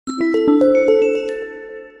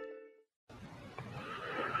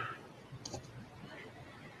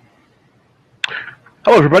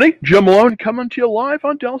Hello, everybody. Jim Malone coming to you live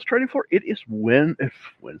on Dallas Trading Floor. It's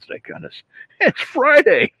Wednesday, goodness. It's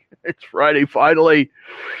Friday. It's Friday, finally.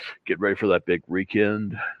 Get ready for that big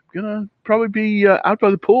weekend. Gonna probably be out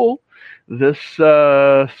by the pool this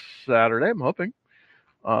Saturday, I'm hoping.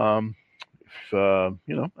 Out by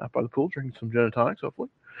the pool, drinking some gin and tonics, hopefully.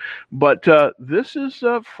 But this is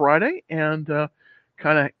Friday, and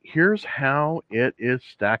kind of here's how it is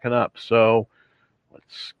stacking up. So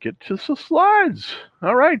let's get to the slides.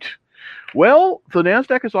 All right. Well, the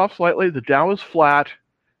NASDAQ is off slightly. The Dow is flat.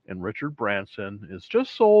 And Richard Branson has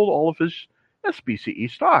just sold all of his SBCE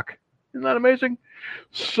stock. Isn't that amazing?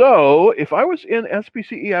 So if I was in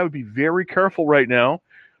SBCE, I would be very careful right now.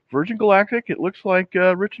 Virgin Galactic, it looks like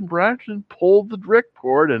Richard Branson pulled the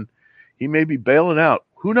ripcord, and he may be bailing out.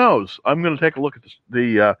 Who knows? I'm going to take a look at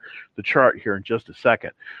the chart here in just a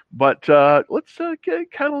second. But let's kind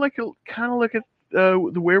of look at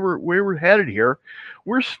the way we're headed here.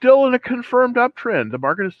 We're still in a confirmed uptrend. The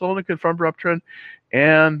market is still in a confirmed uptrend,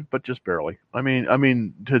 but just barely. I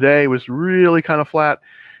mean, today was really kind of flat.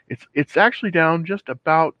 It's actually down just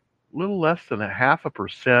about a little less than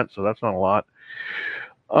 0.5%, so that's not a lot.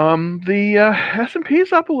 The S&P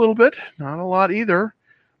is up a little bit, not a lot either.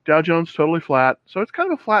 Dow Jones totally flat, so it's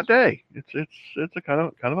kind of a flat day. It's a kind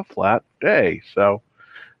of a flat day. So,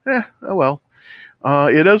 oh well.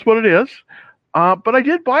 It is what it is. But I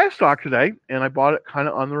did buy a stock today, and I bought it kind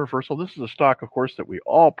of on the reversal. This is a stock, of course, that we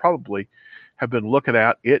all probably have been looking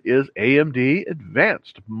at. It is AMD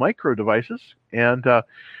Advanced Micro Devices, and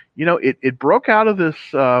it broke out of this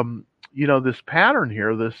this pattern here,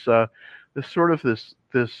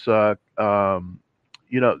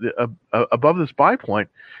 above this buy point.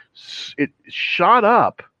 It shot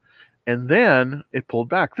up, and then it pulled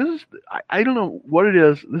back. I don't know what it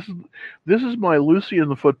is. This is my Lucy in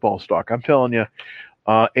the football stock. I'm telling you,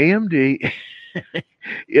 AMD.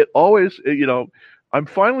 It always, I'm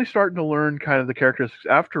finally starting to learn kind of the characteristics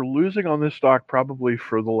after losing on this stock probably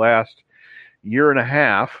for the last year and a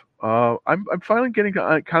half. I'm finally getting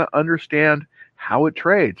to kind of understand how it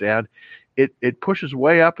trades, and it pushes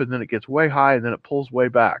way up, and then it gets way high, and then it pulls way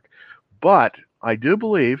back. But I do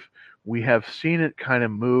believe we have seen it kind of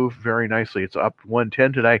move very nicely. It's up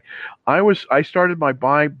 110 today. I started my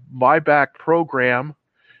buyback program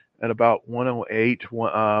at about 108,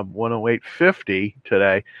 108.50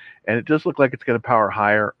 today, and it does look like it's going to power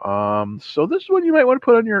higher. So this is one you might want to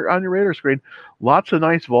put on your radar screen. Lots of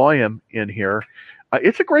nice volume in here.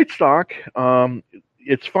 It's a great stock.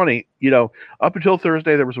 It's funny, up until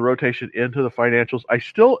Thursday there was a rotation into the financials. I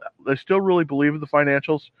still really believe in the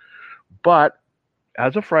financials, but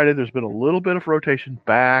as of Friday, there's been a little bit of rotation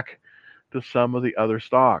back to some of the other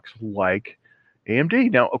stocks like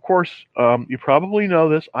AMD. Now, of course, you probably know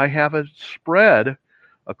this. I have a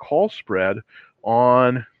call spread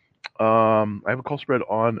on. I have a call spread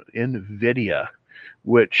on NVIDIA,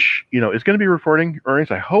 which is going to be reporting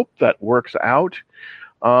earnings. I hope that works out.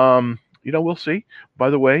 We'll see. By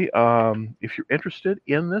the way, if you're interested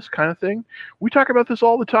in this kind of thing, we talk about this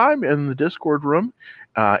all the time in the Discord room.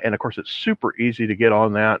 And of course, it's super easy to get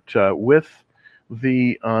on that with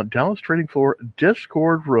the Dallas Trading Floor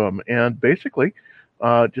Discord room. And basically,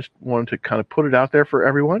 just wanted to kind of put it out there for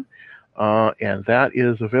everyone. And that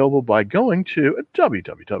is available by going to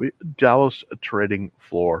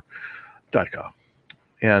www.dallastradingfloor.com.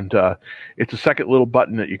 And it's a second little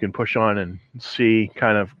button that you can push on and see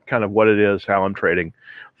kind of what it is, how I'm trading,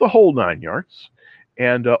 the whole 9 yards.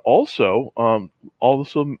 And also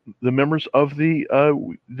the members of the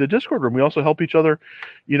Discord room. We also help each other,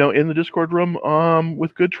 in the Discord room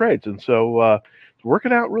with good trades. And so it's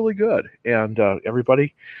working out really good. And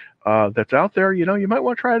everybody that's out there, you might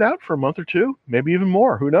want to try it out for a month or two, maybe even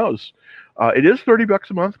more. Who knows? It is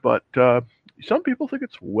 $30 a month, but some people think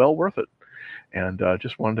it's well worth it. And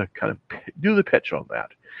just wanted to kind of do the pitch on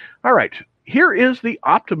that. All right, here is the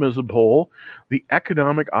optimism poll, the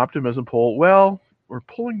economic optimism poll. Well, we're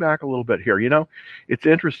pulling back a little bit here. It's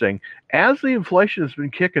interesting. As the inflation has been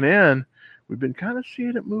kicking in, we've been kind of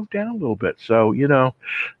seeing it move down a little bit. So,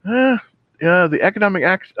 the economic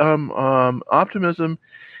optimism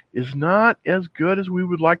is not as good as we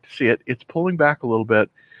would like to see it. It's pulling back a little bit.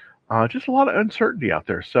 Just a lot of uncertainty out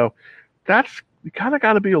there. So we kind of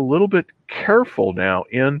got to be a little bit careful now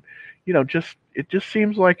it just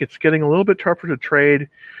seems like it's getting a little bit tougher to trade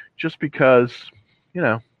just because,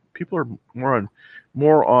 people are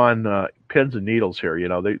more on pins and needles here.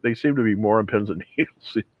 They seem to be more on pins and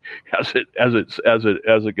needles as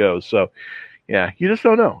it goes. So yeah, you just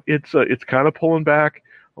don't know. It's kind of pulling back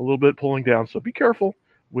a little bit, pulling down. So be careful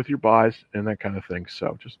with your buys and that kind of thing.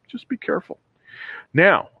 So just be careful.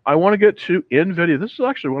 Now, I want to get to NVIDIA. This is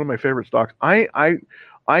actually one of my favorite stocks.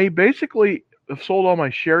 I basically have sold all my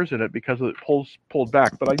shares in it because it pulled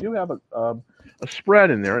back, but I do have a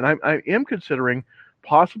spread in there, and I am considering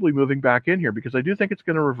possibly moving back in here because I do think it's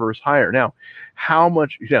going to reverse higher. Now, how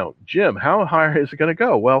much, Jim, how high is it going to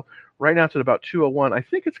go? Well, right now it's at about 201. I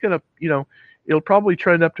think it's going to, it'll probably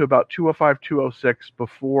trend up to about 205, 206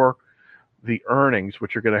 before the earnings,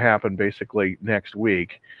 which are going to happen basically next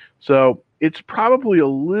week. So it's probably a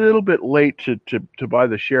little bit late to buy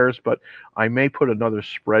the shares, but I may put another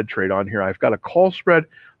spread trade on here. I've got a call spread.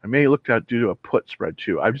 I may look to do a put spread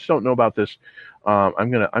too. I just don't know about this. I'm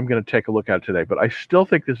gonna take a look at it today, but I still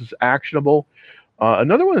think this is actionable.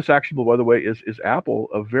 Another one that's actionable, by the way, is Apple.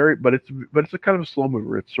 But it's a kind of a slow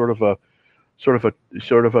mover. It's sort of a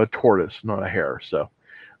tortoise, not a hare. So,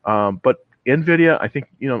 but NVIDIA, I think,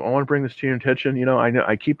 I want to bring this to your attention. I know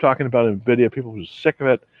I keep talking about NVIDIA. People are sick of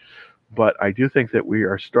it, but I do think that we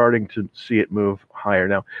are starting to see it move higher.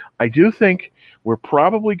 Now, I do think we're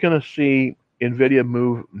probably going to see NVIDIA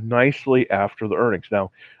move nicely after the earnings.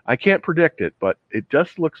 Now, I can't predict it, but it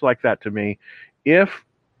just looks like that to me. If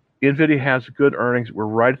NVIDIA has good earnings, we're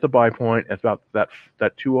right at the buy point at about that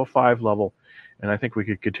 205 level, and I think we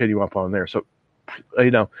could continue up on there. So,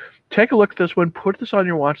 take a look at this one. Put this on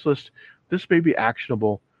your watch list. This may be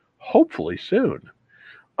actionable, hopefully soon.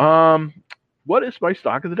 What is my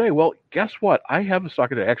stock of the day? Well, guess what? I have a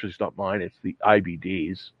stock of the day. Actually, it's not mine. It's the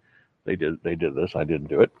IBDs. They did this. I didn't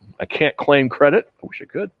do it. I can't claim credit. I wish I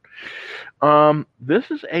could. This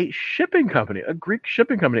is a shipping company, a Greek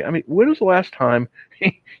shipping company. I mean, when was the last time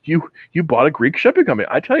you bought a Greek shipping company?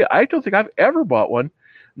 I tell you, I don't think I've ever bought one.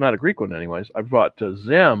 Not a Greek one, anyways. I've bought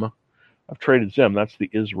Zim. I've traded Zim. That's the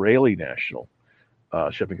Israeli national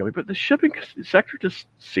shipping company. But the shipping sector just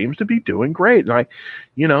seems to be doing great. And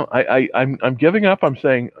I'm giving up. I'm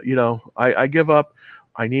saying, I give up.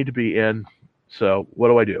 I need to be in. So what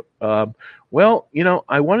do I do? I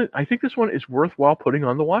think this one is worthwhile putting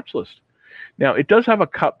on the watch list. Now, it does have a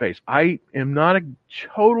cup base. I am not a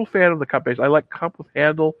total fan of the cup base. I like cup with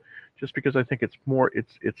handle just because I think it's more,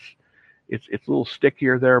 it's a little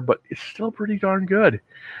stickier there, but it's still pretty darn good.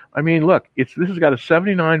 I mean, look, this has got a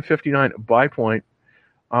 79.59 buy point.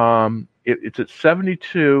 It's at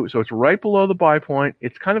 72, so it's right below the buy point.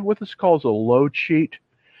 It's kind of what this calls a low cheat.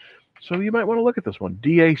 So you might want to look at this one,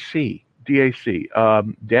 DAC,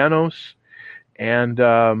 Danos, and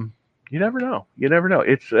you never know.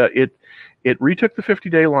 It retook the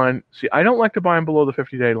 50-day line. See, I don't like to buy them below the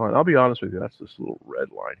 50-day line. I'll be honest with you. That's this little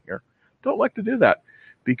red line here. Don't like to do that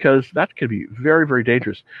because that can be very, very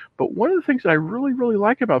dangerous. But one of the things I really, really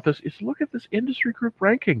like about this is look at this industry group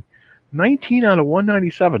ranking. 19 out of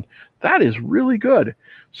 197. That is really good.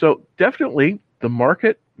 So definitely the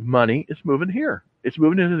market money is moving here. It's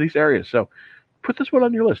moving into these areas. So put this one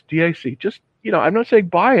on your list, DAC. Just, I'm not saying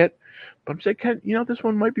buy it, but I'm saying, this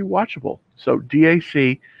one might be watchable. So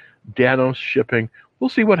DAC, Danos Shipping. We'll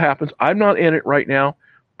see what happens. I'm not in it right now,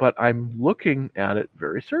 but I'm looking at it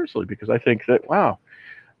very seriously because I think that, wow,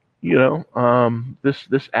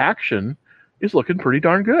 this action is looking pretty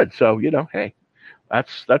darn good. So, hey,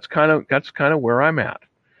 that's kind of where I'm at.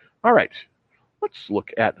 All right, let's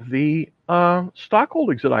look at the stock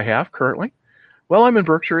holdings that I have currently. Well, I'm in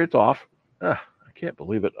Berkshire. It's off. I can't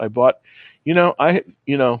believe it. I bought,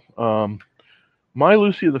 my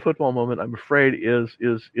Lucy of the football moment, I'm afraid,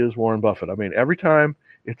 is Warren Buffett. I mean, every time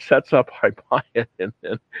it sets up, I buy it and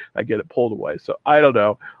then I get it pulled away. So I don't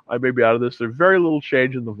know. I may be out of this. There's very little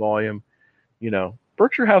change in the volume.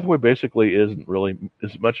 Berkshire Hathaway basically isn't really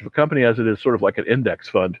as much of a company as it is sort of like an index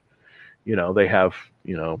fund. They have,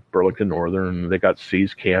 Burlington Northern, they got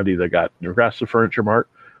See's Candy, they got Nebraska Furniture Mart.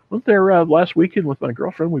 Went there last weekend with my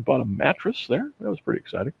girlfriend. We bought a mattress there. That was pretty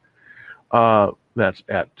exciting. That's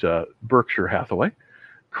at Berkshire Hathaway.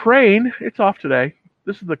 Crane, it's off today.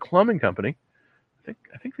 This is the Clumbing Company.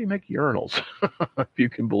 I think they make urinals, if you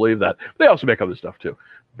can believe that. They also make other stuff too.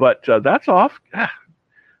 But that's off.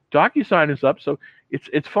 DocuSign is up. So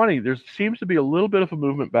it's funny. There seems to be a little bit of a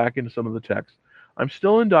movement back into some of the text. I'm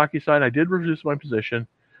still in DocuSign. I did reduce my position.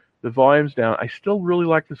 The volume's down. I still really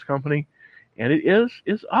like this company. And it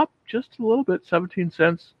is up just a little bit, 17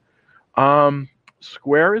 cents.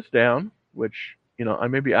 Square is down, which, I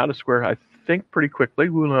may be out of Square, I think, pretty quickly.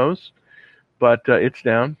 Who knows? But it's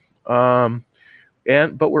down. But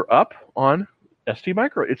we're up on ST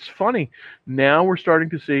Micro. It's funny. Now we're starting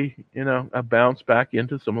to see, a bounce back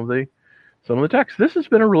into some of the techs. This has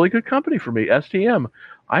been a really good company for me, STM.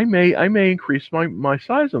 I may increase my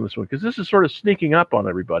size on this one because this is sort of sneaking up on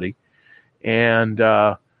everybody. And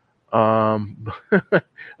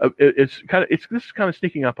This is kind of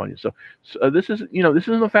sneaking up on you. So this is this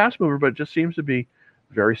isn't a fast mover, but it just seems to be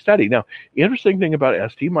very steady. Now, the interesting thing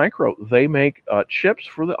about ST Micro, they make chips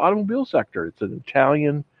for the automobile sector. It's an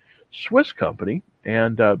Italian Swiss company,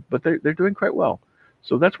 and but they're doing quite well.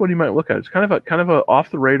 So that's what you might look at. It's kind of a off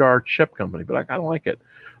the radar chip company, but I kind of like it.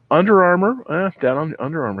 Under Armour, down on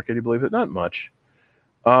Under Armour. Can you believe it? Not much.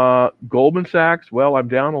 Goldman Sachs. Well, I'm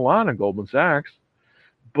down a lot on Goldman Sachs,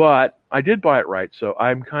 but I did buy it right, so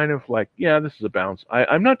I'm kind of like, yeah, this is a bounce.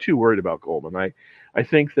 I'm not too worried about Goldman. I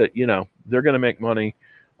think that they're going to make money,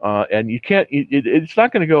 and you can't. It's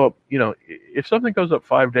not going to go up. If something goes up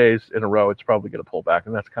 5 days in a row, it's probably going to pull back,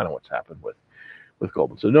 and that's kind of what's happened with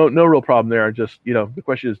Goldman. So no real problem there. Just the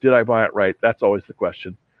question is, did I buy it right? That's always the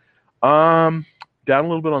question. Down a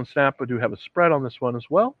little bit on Snap, but do have a spread on this one as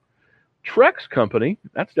well. Trex Company,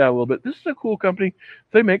 that's down a little bit. This is a cool company.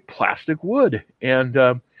 They make plastic wood, and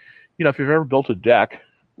if you've ever built a deck,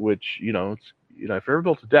 which if you've ever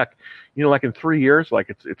built a deck, like in 3 years, like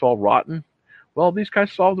it's all rotten. Well, these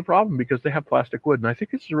guys solve the problem because they have plastic wood, and I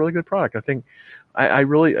think it's a really good product. I think I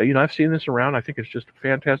really, I've seen this around. I think it's just a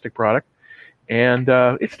fantastic product, and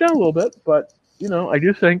it's down a little bit, but I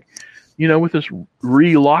do think, with this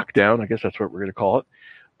re-lockdown, I guess that's what we're going to call it.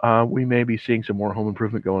 We may be seeing some more home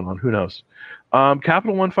improvement going on. Who knows?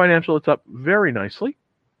 Capital One Financial, it's up very nicely.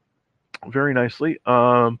 Very nicely.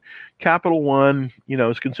 Capital One,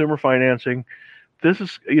 is consumer financing. This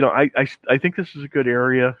is, I think this is a good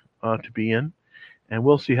area to be in, and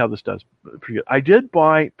we'll see how this does. Pretty good. I did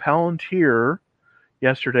buy Palantir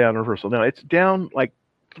yesterday on reversal. Now it's down like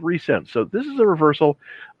 3 cents. So this is a reversal.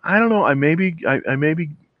 I don't know. I may be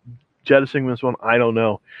jettisoning this one. I don't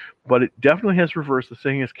know, but it definitely has reversed. The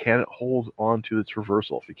thing is, can it hold on to its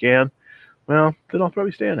reversal? If you can, well, then I'll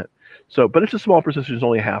probably stay in it. So, but it's a small position. It's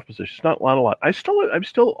only a half position. It's not a lot. I'm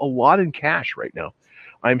still a lot in cash right now.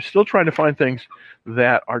 I'm still trying to find things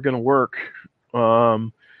that are going to work.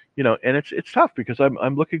 And it's tough because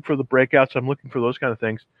I'm looking for the breakouts. I'm looking for those kind of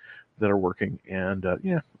things that are working. And I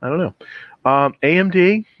don't know.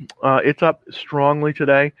 AMD, it's up strongly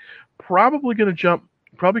today. Probably going to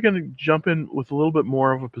jump in with a little bit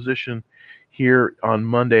more of a position here on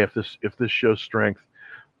Monday if this shows strength.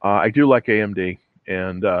 I do like AMD,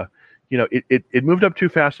 and it moved up too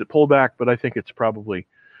fast. It pulled back, but I think it's probably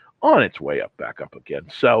on its way back up again.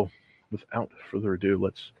 So without further ado,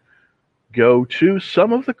 let's go to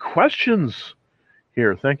some of the questions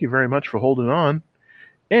here. Thank you very much for holding on.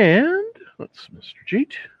 And let's Mr.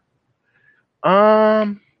 Jeet.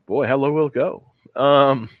 Hello, we'll go.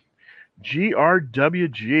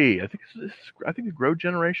 GRWG. I think the Grow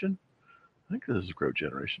Generation. I think this is Grow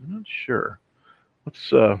Generation. I'm not sure.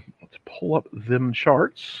 Let's pull up them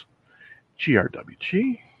charts.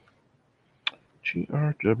 GRWG.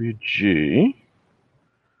 GRWG.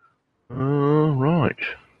 All right.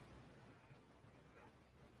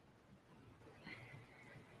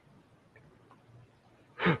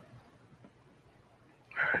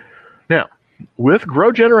 Now, with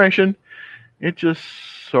Grow Generation, it just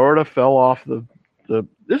sort of fell off the.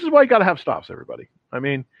 This is why you got to have stops, everybody. I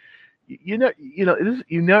mean, you've got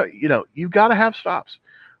to have stops.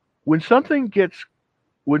 Here's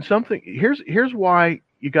why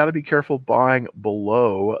you got to be careful buying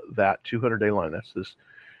below that 200-day line.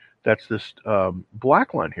 That's this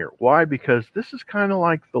black line here. Why? Because this is kind of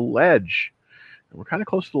like the ledge. And we're kind of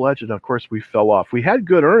close to the ledge, and of course we fell off. We had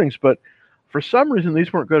good earnings, but for some reason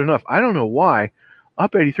these weren't good enough. I don't know why.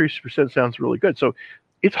 Up 83% sounds really good. So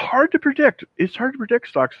it's hard to predict. It's hard to predict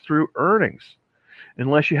stocks through earnings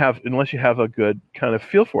unless you have a good kind of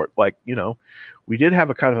feel for it. Like, we did have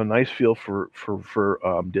a kind of a nice feel for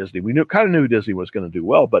Disney. We kind of knew Disney was going to do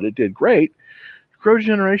well, but it did great. Grow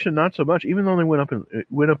Generation, not so much, even though they went up in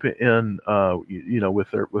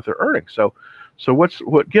with their earnings. So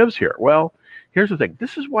what gives here? Well, here's the thing.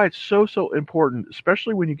 This is why it's so important,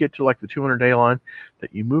 especially when you get to like the 200-day line,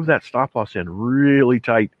 that you move that stop loss in really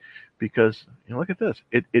tight, because look at this.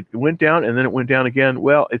 It went down and then it went down again.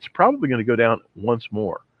 Well, it's probably going to go down once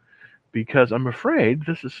more, because I'm afraid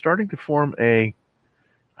this is starting to form a.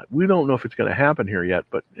 We don't know if it's going to happen here yet,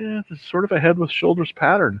 but this is sort of a head with shoulders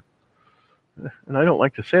pattern. And I don't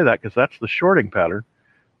like to say that because that's the shorting pattern.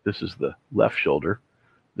 This is the left shoulder.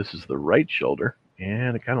 This is the right shoulder.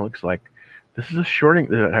 And it kind of looks like this is a shorting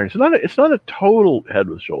pattern. It's not a total head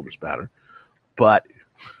with shoulders pattern, but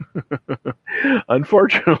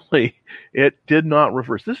unfortunately, it did not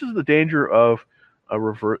reverse. This is the danger of a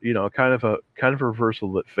kind of a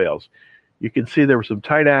reversal that fails. You can see there was some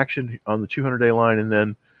tight action on the 200-day line, and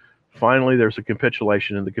then finally there's a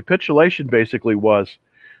capitulation. And the capitulation basically was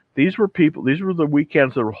These were the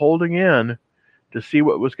weekends that were holding in to see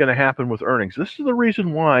what was going to happen with earnings. This is the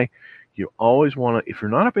reason why you always want to, if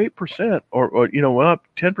you're not up 8% or up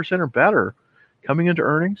 10% or better coming into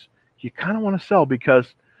earnings, you kind of want to sell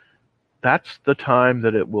because that's the time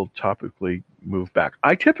that it will typically move back.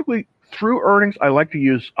 I typically, through earnings, I like to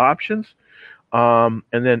use options. And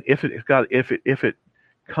then if it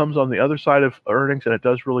comes on the other side of earnings and it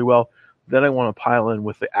does really well, then I want to pile in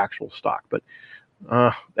with the actual stock. But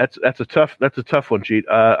that's a tough one, Jeet.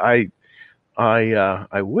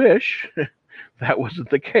 I wish that wasn't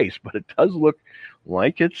the case, but it does look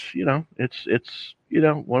like it's one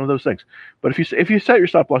of those things. But if you set your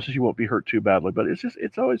stop losses, you won't be hurt too badly. But it's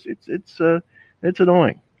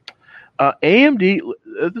annoying. AMD.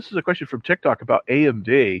 This is a question from TikTok about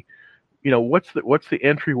AMD. What's the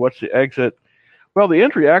entry? What's the exit? Well, the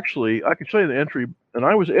entry, actually, I can show you the entry, and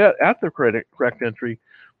I was at the correct entry,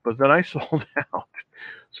 but then I sold out.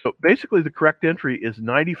 So basically, the correct entry is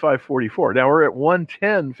 95.44. Now we're at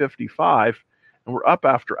 110.55, and we're up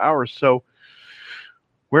after hours. So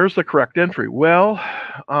where's the correct entry? Well,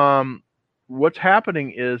 what's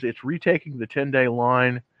happening is it's retaking the 10-day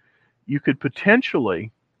line. You could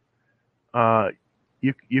potentially,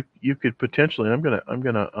 you could potentially.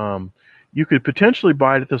 You could potentially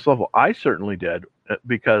buy it at this level. I certainly did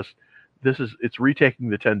because it's retaking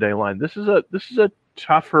the 10-day line. This is a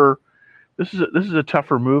tougher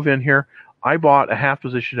move in here. I bought a half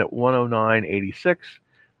position at 109.86,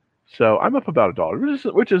 so I'm up about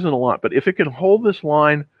 $1, which isn't a lot. But if it can hold this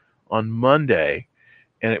line on Monday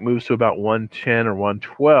and it moves to about 110 or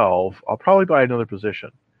 112, I'll probably buy another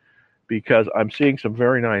position because I'm seeing some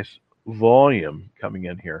very nice volume coming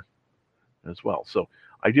in here as well. So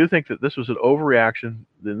I do think that this was an overreaction.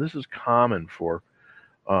 Then this is common for,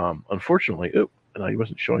 unfortunately. And I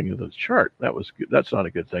wasn't showing you the chart. That's not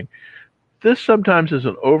a good thing. This sometimes is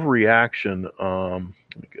an overreaction.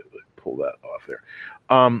 Let me pull that off there.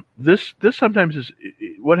 This sometimes is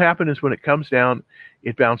what happened is when it comes down,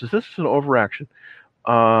 it bounces. This is an overreaction.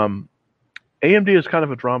 AMD is kind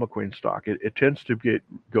of a drama queen stock. It tends to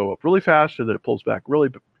go up really fast and then it pulls back really,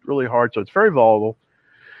 really hard. So it's very volatile.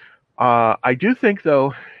 I do think,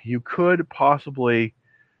 though, you could possibly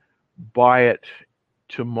buy it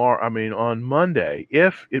tomorrow. I mean, on Monday,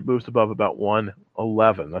 if it moves above about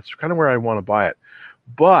 111. That's kind of where I want to buy it.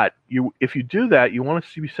 But if you do that, you want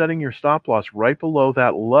to be setting your stop loss right below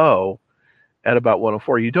that low at about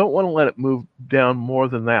 104. You don't want to let it move down more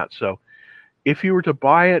than that. So if you were to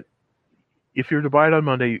buy it on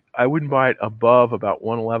Monday, I wouldn't buy it above about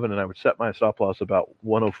 111, and I would set my stop loss about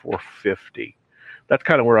 104.50. That's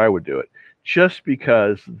kind of where I would do it, just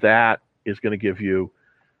because that is going to give you,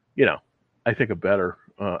 I think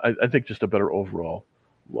I think just a better overall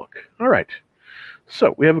look. All right.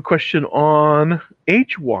 So we have a question on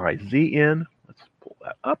HYZN. Let's pull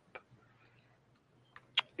that up.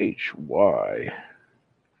 HYZN.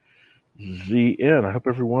 I hope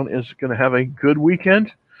everyone is going to have a good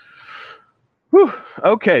weekend. Whew.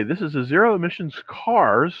 Okay, this is a zero emissions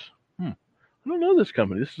cars. I don't know this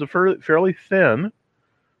company. This is a fairly thin.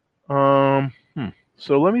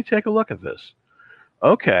 So let me take a look at this.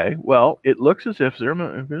 Okay, well, it looks as if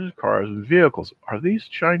zero emissions cars and vehicles. Are these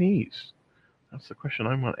Chinese? That's the question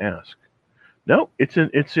I'm going to ask. No, it's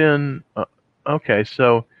in. Okay,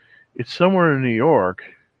 so it's somewhere in New York.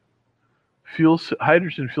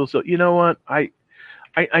 Hydrogen fuel cell. You know what? I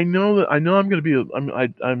know I'm going to be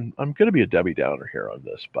I'm going to be a Debbie Downer here on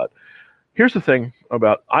this, but here's the thing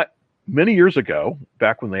about many years ago,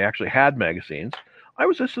 back when they actually had magazines, I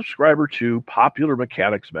was a subscriber to Popular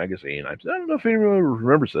Mechanics magazine. I don't know if anyone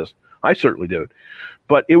remembers this. I certainly do.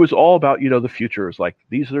 But it was all about, the future. It's like,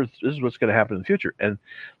 this is what's going to happen in the future. And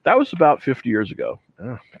that was about 50 years ago.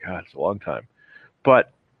 Oh, God, it's a long time.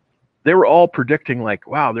 But they were all predicting, like,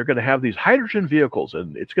 wow, they're going to have these hydrogen vehicles,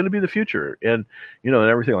 and it's going to be the future, and, and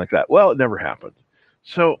everything like that. Well, it never happened.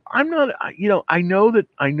 So I'm not, I know that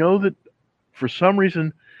for some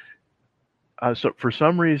reason,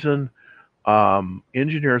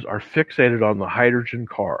 engineers are fixated on the hydrogen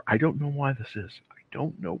car. I don't know why this is.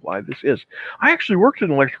 I actually worked in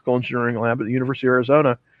an electrical engineering lab at the University of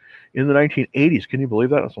Arizona in the 1980s. Can you believe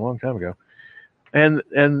that? That's a long time ago. And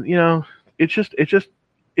it's just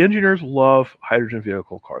engineers love hydrogen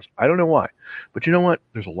vehicle cars. I don't know why, but you know what?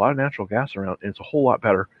 There's a lot of natural gas around, and it's a whole lot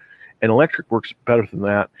better. And electric works better than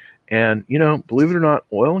that. And believe it or not,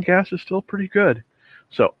 oil and gas is still pretty good.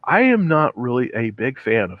 So I am not really a big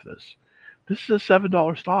fan of this. This is a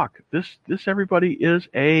 $7 stock. This everybody is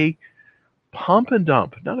a pump and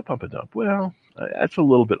dump, not a pump and dump. Well, that's a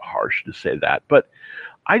little bit harsh to say that, but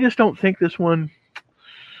I just don't think this one.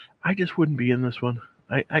 I just wouldn't be in this one.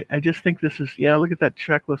 I just think this is, yeah, look at that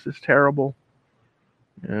checklist. It's terrible.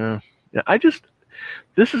 Yeah. Yeah.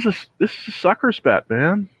 This is a sucker's bet,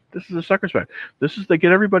 man. This is a sucker's bet. They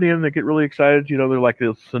get everybody in, they get really excited. They're like,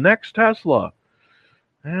 it's the next Tesla.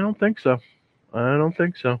 I don't think so. I don't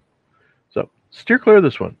think so. So steer clear of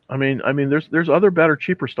this one. I mean, there's other better,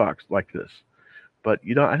 cheaper stocks like this, but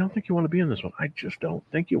I don't think you want to be in this one. I just don't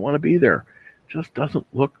think you want to be there. It just doesn't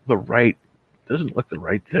look the right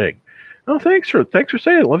thing. Oh, thanks for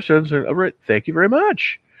saying it. All right, thank you very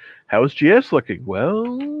much. How is GS looking?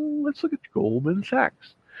 Well, let's look at Goldman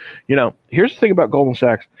Sachs. Here's the thing about Goldman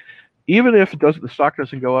Sachs. Even if the stock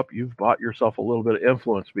doesn't go up, you've bought yourself a little bit of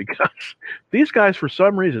influence because these guys, for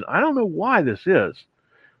some reason, I don't know why this is,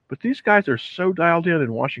 but these guys are so dialed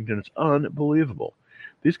in Washington, it's unbelievable.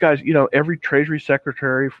 These guys, every Treasury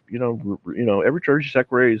Secretary, every Treasury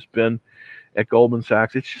Secretary has been at Goldman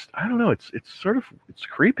Sachs. It's just, I don't know. It's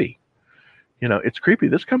creepy. It's creepy.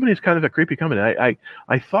 This company is kind of a creepy company.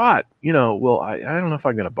 I thought, well, I don't know if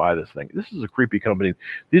I'm going to buy this thing. This is a creepy company.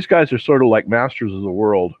 These guys are sort of like masters of the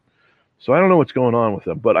world. So I don't know what's going on with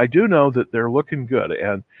them, but I do know that they're looking good.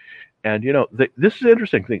 And this is an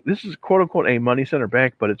interesting thing. This is quote unquote a money center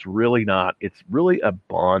bank, but it's really not. It's really a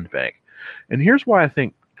bond bank. And here's why I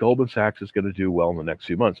think Goldman Sachs is going to do well in the next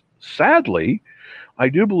few months. Sadly, I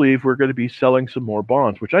do believe we're going to be selling some more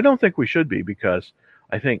bonds, which I don't think we should be, because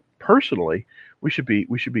I think personally we should be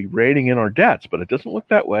reining in our debts, but it doesn't look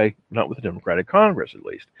that way, not with the Democratic Congress at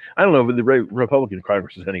least. I don't know if the Republican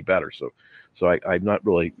Congress is any better, so I'm not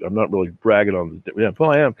really bragging on the, yeah,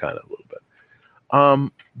 well, I am kind of a little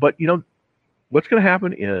bit. But what's going to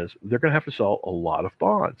happen is they're going to have to sell a lot of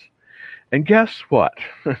bonds. And guess what?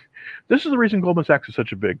 This is the reason Goldman Sachs is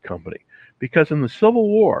such a big company, because in the Civil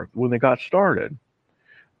War, when they got started,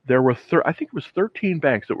 there were I think it was 13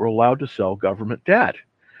 banks that were allowed to sell government debt.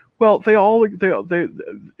 Well, they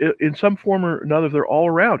in some form or another, they're all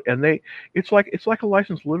around, and it's like a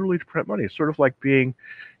license literally to print money. It's sort of like being,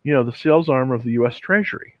 the sales arm of the U.S.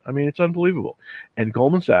 Treasury. I mean, it's unbelievable. And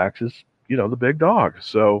Goldman Sachs is, the big dog.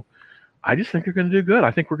 So I just think they're going to do good.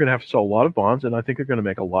 I think we're going to have to sell a lot of bonds, and I think they're going to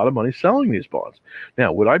make a lot of money selling these bonds.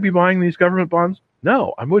 Now, would I be buying these government bonds?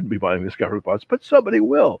 No, I wouldn't be buying these government bonds, but somebody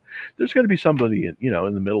will. There's going to be somebody in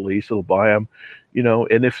the Middle East that'll buy them,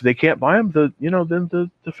 and if they can't buy them, then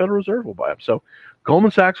the Federal Reserve will buy them. So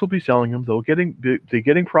Goldman Sachs will be selling them. They're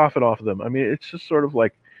getting profit off of them. I mean, it's just sort of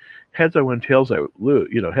like heads I win, tails I lose,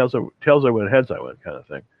 tails I win, heads I win kind of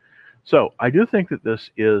thing. So I do think that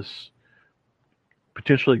this is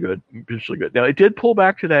potentially good. Now, it did pull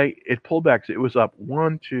back today. It pulled back. It was up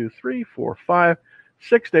 1, 2, 3, 4, 5,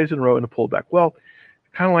 6 days in a row in a pullback. Well,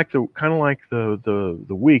 kind of like the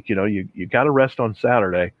week. You got to rest on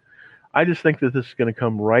Saturday. I just think that this is going to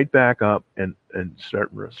come right back up and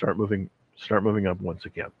start moving up once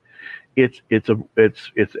again. It's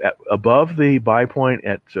above the buy point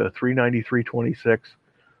at 393.26.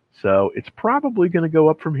 So it's probably going to go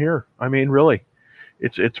up from here. I mean, really.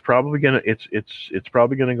 It's probably gonna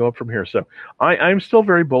go up from here. So I'm still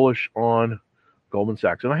very bullish on Goldman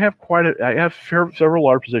Sachs, and I have several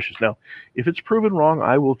large positions. Now, if it's proven wrong,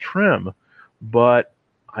 I will trim, but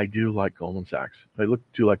I do like Goldman Sachs.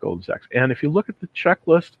 Do like Goldman Sachs, and if you look at the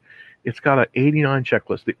checklist, it's got an 89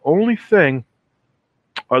 checklist. The only thing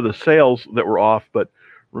are the sales that were off, but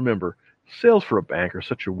remember, sales for a bank are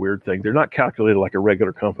such a weird thing. They're not calculated like a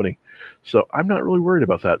regular company. So I'm not really worried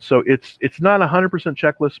about that. So it's not 100%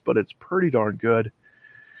 checklist, but it's pretty darn good.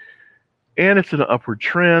 And it's an upward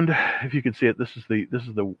trend. If you can see it, this is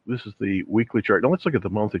the weekly chart. Now let's look at the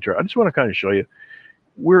monthly chart. I just want to kind of show you.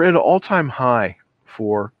 We're at an all-time high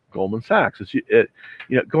for Goldman Sachs. It's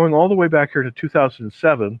going all the way back here to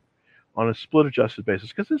 2007 on a split adjusted basis,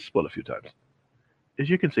 because it's split a few times. As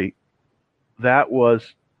you can see, that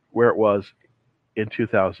was where it was in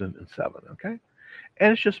 2007, okay?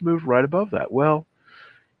 And it's just moved right above that. Well,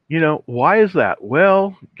 why is that?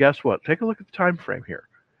 Well, guess what? Take a look at the time frame here,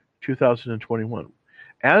 2021.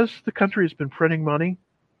 As the country has been printing money,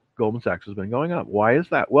 Goldman Sachs has been going up. Why is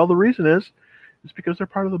that? Well, the reason is because they're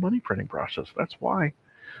part of the money printing process. That's why.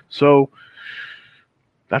 So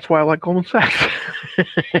that's why I like Goldman Sachs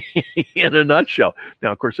in a nutshell.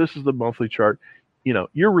 Now, of course, this is the monthly chart.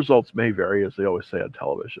 Your results may vary, as they always say on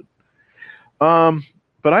television.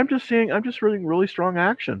 But I'm just reading really strong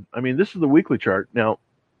action. I mean, this is the weekly chart. Now,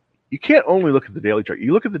 you can't only look at the daily chart.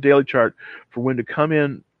 You look at the daily chart for when to come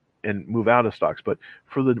in and move out of stocks. But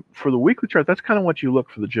for the weekly chart, that's kind of what you look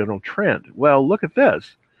for the general trend. Well, look at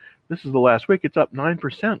this. This is the last week. It's up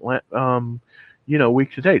 9%,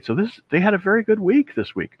 week to date. So they had a very good week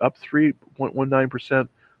this week, up 3.19%,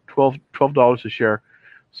 $12 a share.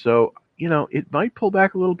 So, it might pull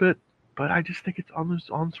back a little bit, but I just think it's on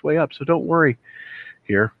its way up. So don't worry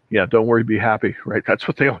here. Yeah, don't worry, be happy, right? That's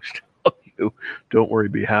what they always tell you. Don't worry,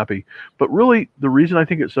 be happy. But really, the reason I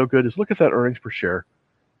think it's so good is look at that earnings per share.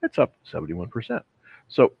 It's up 71%.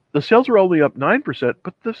 So the sales are only up 9%,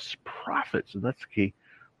 but the profits, and that's the key,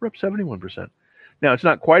 were up 71%. Now, it's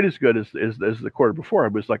not quite as good as the quarter before.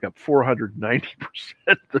 It was like up 490%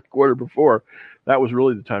 the quarter before. That was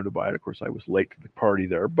really the time to buy it. Of course, I was late to the party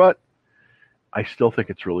there, but I still think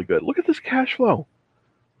it's really good. Look at this cash flow.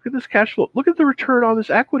 Look at this cash flow. Look at the return on this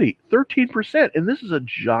equity, 13%. And this is a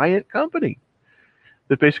giant company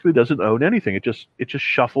that basically doesn't own anything. It just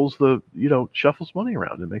shuffles shuffles money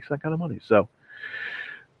around and makes that kind of money. So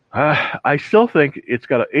I still think it's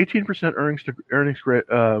got an 18% earnings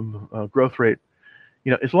growth rate.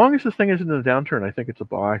 As long as this thing isn't in a downturn, I think it's a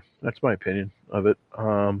buy. That's my opinion of it.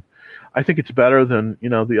 I think it's better than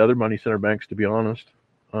the other money center banks, to be honest.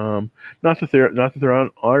 Not that there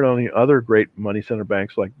aren't any other great money center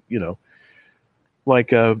banks like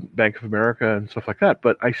Bank of America and stuff like that.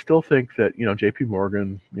 But I still think that J.P.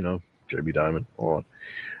 Morgan, J.B. Diamond, all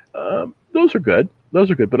on. Those are good. Those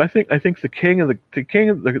are good. But I think the king of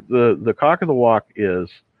the cock of the walk is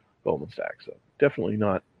Goldman Sachs. So definitely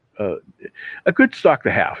not a good stock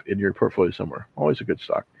to have in your portfolio somewhere. Always a good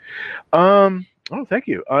stock. Oh, thank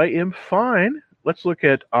you. I am fine. Let's look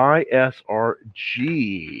at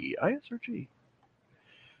ISRG. ISRG.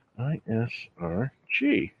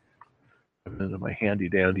 Into my handy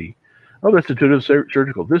dandy. Oh, that's Intuitive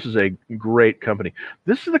Surgical. This is a great company.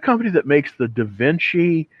 This is the company that makes the Da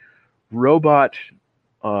Vinci robot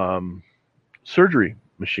surgery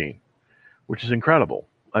machine, which is incredible.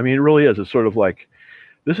 I mean, it really is. It's sort of like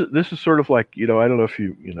this is sort of like I don't know if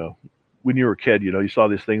when you were a kid, you saw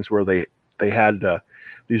these things where they had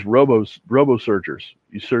these robo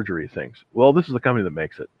surgery things. Well, this is the company that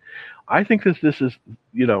makes it. I think this is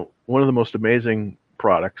one of the most amazing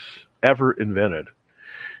products ever invented.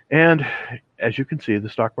 And as you can see, the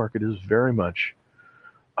stock market is very much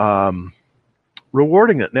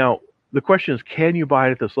rewarding it. Now, the question is, can you buy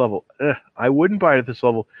it at this level? I wouldn't buy it at this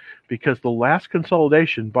level because the last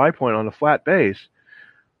consolidation buy point on a flat base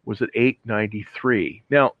was at 893.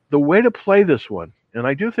 Now, the way to play this one, and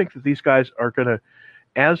I do think that these guys are going to,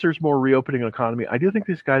 as there's more reopening economy, I do think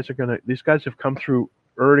these guys have come through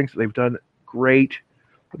earnings. They've done great.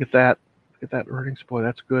 Look at that. Look at that earnings. Boy,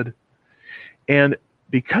 that's good. And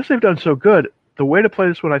because they've done so good, the way to play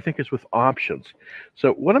this one, I think, is with options.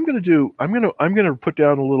 So what I'm going to do, I'm going to put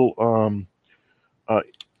down a little,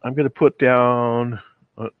 I'm going to put down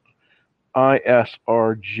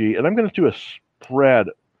ISRG, and I'm going to do a spread.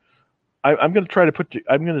 I'm going to try to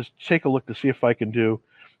I'm going to take a look to see if I can do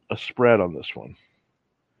a spread on this one.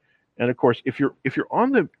 And of course, if you're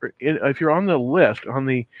on the list on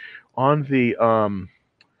the on the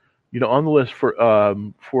list for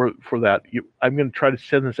that, I'm going to try to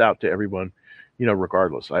send this out to everyone,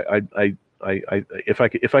 regardless. If I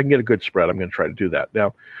can get a good spread, I'm going to try to do that.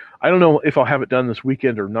 Now, I don't know if I'll have it done this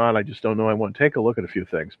weekend or not. I just don't know. I want to take a look at a few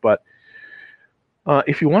things, but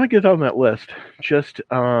if you want to get on that list, just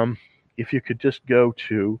if you could just go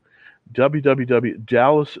to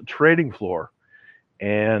www.Dallas Trading Floor,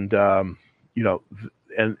 and get on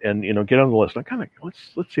the list. I kind of let's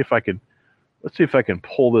see if I can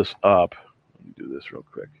pull this up. Let me do this real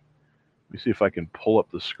quick. Let me see if I can pull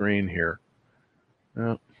up the screen here.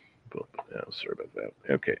 Oh, sorry about that.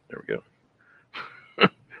 Okay, there we go.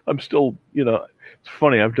 I'm still, it's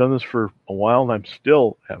funny. I've done this for a while and I'm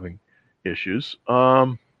still having issues.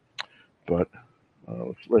 But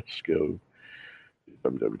let's go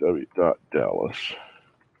www.Dallas.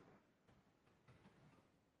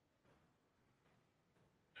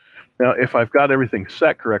 Now, if I've got everything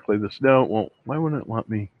set correctly, why wouldn't it let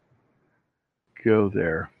me go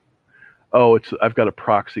there? Oh, I've got a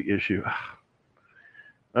proxy issue.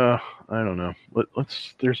 I don't know.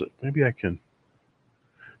 Maybe I can.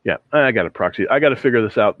 Yeah, I got a proxy. I got to figure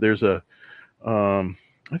this out. There's a, I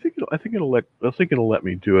think it'll let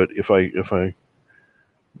me do it if I, let me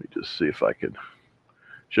just see if I can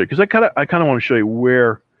show you, because I kind of want to show you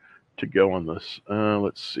where to go on this.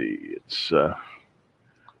 Let's see. It's, oops.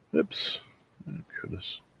 Oh,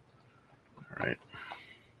 goodness. All right.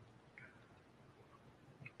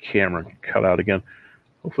 Camera cut out again.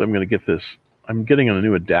 Hopefully I'm going to get this. I'm getting a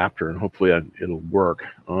new adapter, and hopefully it'll work.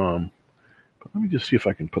 But let me just see if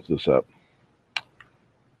I can put this up.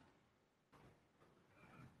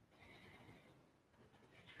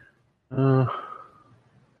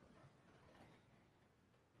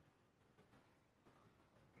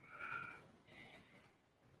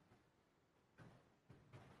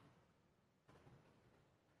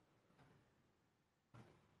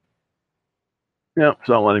 Yeah, it's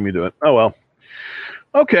not letting me do it. Oh well.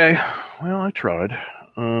 Okay. Well, I tried.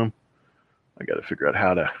 I got to figure out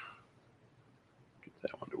how to get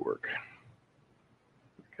that one to work.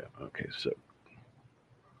 Okay, so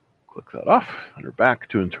click that off, and we're back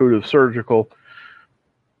to Intuitive Surgical.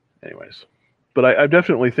 Anyways, but I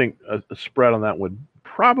definitely think a spread on that would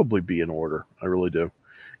probably be in order. I really do,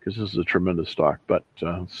 because this is a tremendous stock. But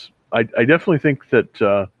I definitely think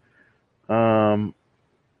that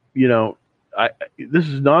you know, this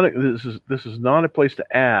is not a place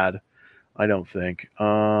to add. I don't think.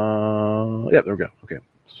 Yeah, there we go. Okay,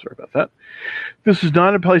 sorry about that. This is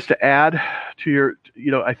not a place to add to your.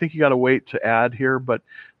 I think you got to wait to add here, but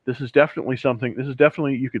this is definitely something. This is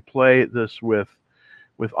definitely you could play this with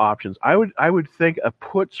options. I would think a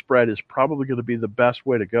put spread is probably going to be the best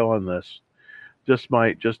way to go on this. Just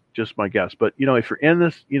my guess. But if you're in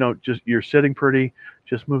this, just you're sitting pretty,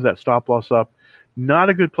 just move that stop loss up. Not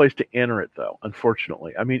a good place to enter it though,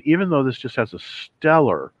 unfortunately. I mean, even though this just has a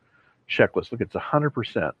stellar checklist, look, it's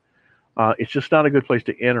 100%. It's just not a good place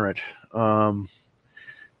to enter it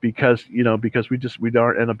because we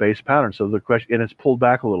aren't in a base pattern. So the question, and it's pulled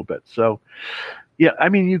back a little bit. So yeah, I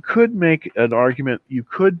mean, you could make an argument. You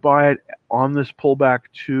could buy it on this pullback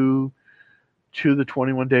to the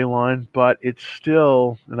 21-day line, but it's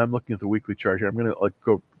still. And I'm looking at the weekly chart here. I'm going to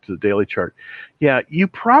go to the daily chart. Yeah, you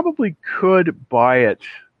probably could buy it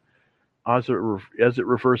as it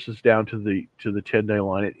reverses down to the 10-day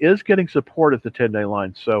line. It is getting support at the 10-day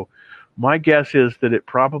line, so my guess is that it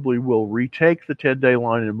probably will retake the 10-day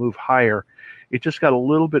line and move higher. It just got a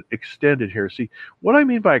little bit extended here. See, what I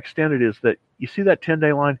mean by extended is that you see that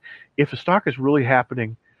 10-day line. If a stock is really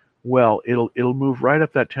happening well, it'll move right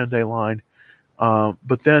up that 10-day line.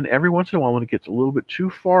 But then every once in a while, when it gets a little bit too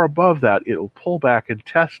far above that, it'll pull back and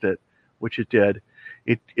test it, which it did.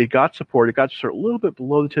 It got support. It got a little bit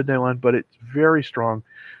below the 10-day line, but it's very strong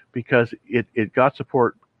because it got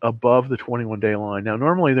support above the 21-day line. Now,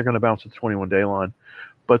 normally they're going to bounce at the 21-day line,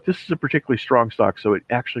 but this is a particularly strong stock, so it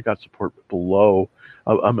actually got support above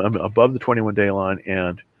the 21-day line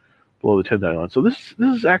and below the 10-day line. So this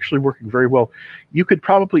is actually working very well. You could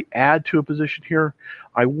probably add to a position here.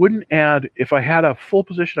 I wouldn't add, if I had a full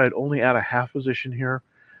position, I'd only add a half position here.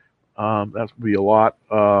 That would be a lot.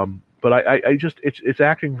 But I just it's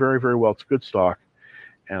acting very, very well. It's a good stock,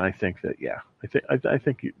 and I think that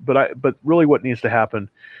but really what needs to happen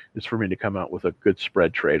is for me to come out with a good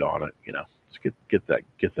spread trade on it. Let's get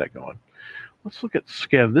that going. Let's look at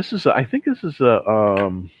Skin. I think it's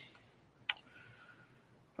an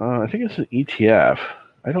ETF.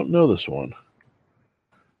 I don't know this one.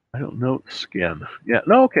 I don't know Skin. Yeah,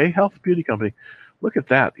 no, okay, Health Beauty Company. Look at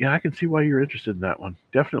that. Yeah, I can see why you're interested in that one.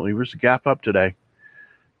 Definitely. There's a gap up today.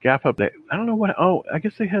 Gap up. I don't know what. Oh, I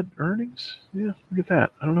guess they had earnings. Yeah, look at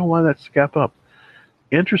that. I don't know why that's gap up.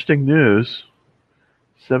 Interesting news.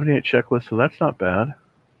 78 checklist, so that's not bad.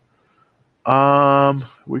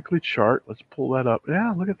 Weekly chart. Let's pull that up.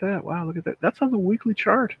 Yeah, look at that. Wow, look at that. That's on the weekly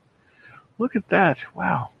chart. Look at that.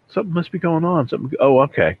 Wow, something must be going on. Oh,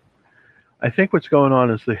 okay. I think what's going on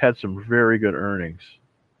is they had some very good earnings.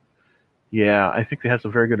 Yeah, I think they had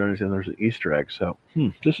some very good earnings, and there's an Easter egg. So,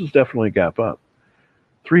 this is definitely a gap up.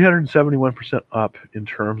 371% up in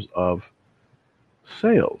terms of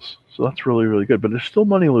sales. So that's really, really good. But there's still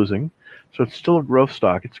money losing. So it's still a growth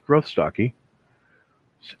stock. It's growth stocky.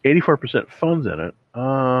 It's 84% funds in it.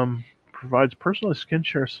 Provides personalized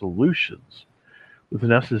skincare solutions with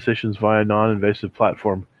anestheticians via non-invasive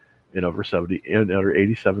platform in over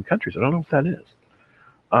 87 countries. I don't know what that is.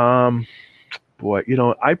 Boy,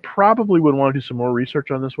 I probably would want to do some more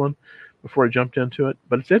research on this one before I jumped into it,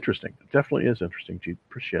 but it's interesting. It definitely is interesting. Gee,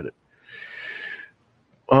 appreciate it.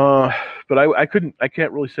 But I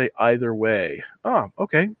can't really say either way. Oh,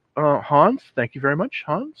 okay. Hans, thank you very much,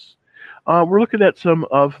 Hans. We're looking at some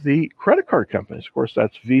of the credit card companies. Of course,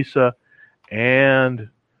 that's Visa and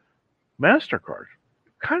MasterCard.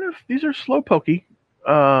 These are slow pokey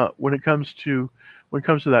when it comes to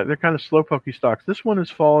that. They're kind of slow pokey stocks. This one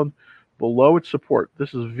has fallen below its support.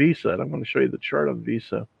 This is Visa, and I'm going to show you the chart on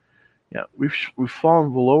Visa. Yeah, we've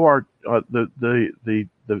fallen below our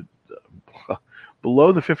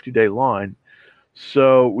below the 50-day line.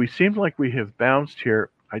 So we seem like we have bounced here.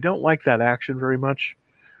 I don't like that action very much.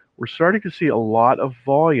 We're starting to see a lot of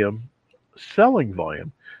volume, selling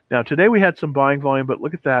volume. Now today we had some buying volume, but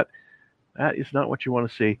look at that. That is not what you want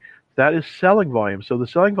to see. That is selling volume. So the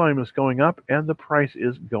selling volume is going up and the price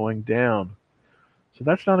is going down. So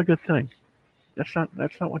that's not a good thing. That's not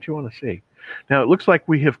what you want to see. Now it looks like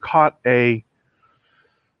we have caught it's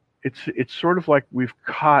sort of like we've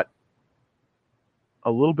caught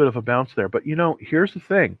a little bit of a bounce there. But here's the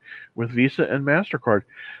thing with Visa and MasterCard.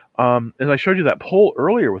 As I showed you that poll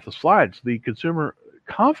earlier with the slides, the consumer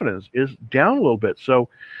confidence is down a little bit. So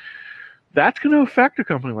that's going to affect a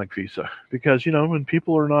company like Visa because when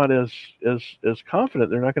people are not as confident,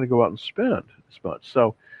 they're not going to go out and spend as much.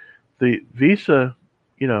 So the Visa,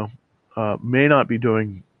 may not be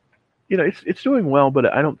doing, it's doing well, but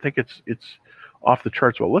I don't think it's off the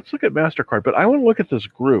charts well. Let's look at MasterCard, but I want to look at this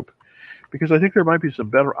group because I think there might be some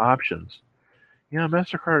better options. Yeah,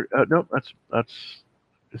 MasterCard. No, that's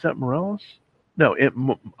is that Morelos? No,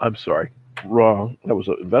 I'm sorry, wrong. That was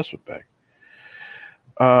an investment bank.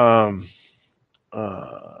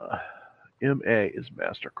 MA is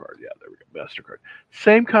MasterCard. Yeah, there we go. MasterCard.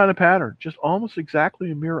 Same kind of pattern, just almost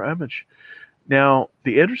exactly a mirror image. Now,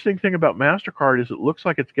 the interesting thing about MasterCard is it looks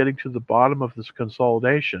like it's getting to the bottom of this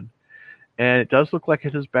consolidation, and it does look like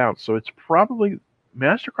it has bounced. So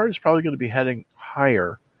MasterCard is probably going to be heading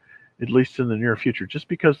higher, at least in the near future, just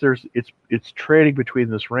because it's trading between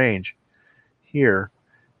this range here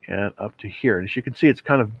and up to here. And as you can see, it's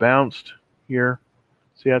kind of bounced here.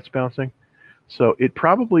 See how it's bouncing? So it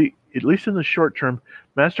probably, at least in the short term,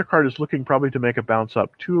 MasterCard is looking probably to make a bounce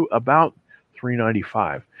up to about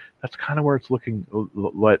 395. That's kind of where it's looking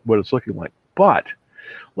like, what it's looking like. But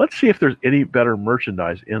let's see if there's any better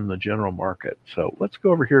merchandise in the general market. So let's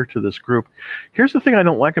go over here to this group. Here's the thing I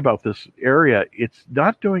don't like about this area. It's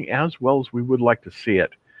not doing as well as we would like to see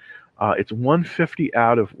it. It's 150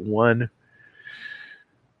 out of 1.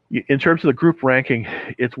 In terms of the group ranking,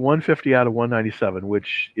 it's 150 out of 197,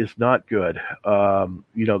 which is not good.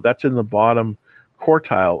 That's in the bottom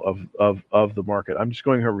quartile of the market. I'm just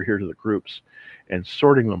going over here to the groups and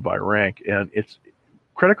sorting them by rank, and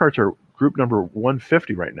credit cards are group number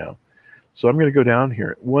 150 right now. So I'm going to go down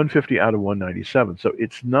here, 150 out of 197. So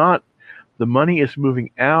it's not, the money is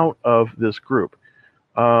moving out of this group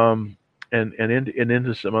and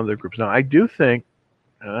into some other groups. Now I do think,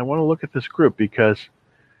 and I want to look at this group because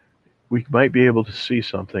we might be able to see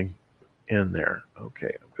something in there.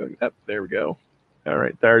 Okay, I'm going up. There we go. All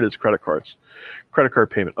right, there it is, credit cards. Credit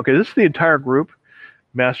card payment. Okay, this is the entire group,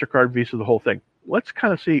 MasterCard, Visa, the whole thing. Let's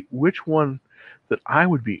kind of see which one that I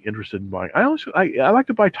would be interested in buying. I like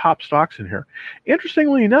to buy top stocks in here.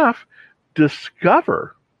 Interestingly enough,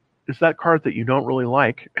 Discover is that card that you don't really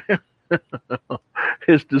like.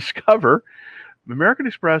 Is Discover, American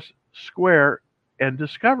Express, Square, and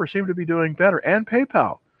Discover seem to be doing better, and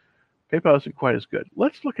PayPal. PayPal isn't quite as good.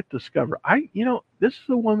 Let's look at Discover. This is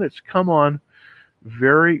the one that's come on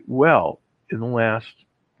very well in the last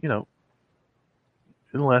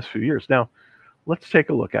few years. Now, let's take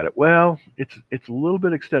a look at it. Well, it's a little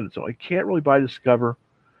bit extended, so I can't really buy Discover.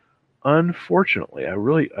 Unfortunately, I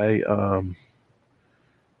wish it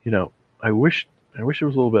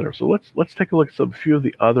was a little better. So let's take a look at a few of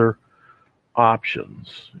the other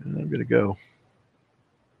options. And I'm going to go.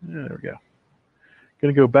 Yeah, there we go.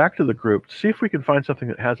 Going to go back to the group to see if we can find something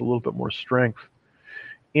that has a little bit more strength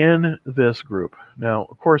in this group. Now,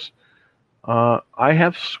 of course, I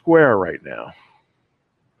have Square right now.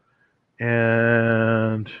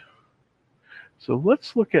 And so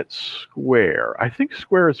let's look at Square. I think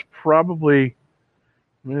Square is probably,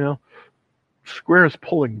 Square is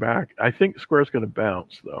pulling back. I think Square is going to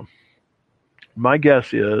bounce, though. My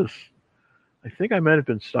guess is, I think I might have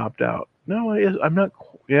been stopped out. No, I'm not.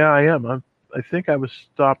 Yeah, I am. I think I was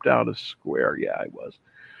stopped out of Square. Yeah, I was.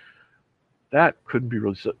 That couldn't be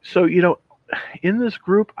really so. In this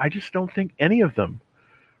group, I just don't think any of them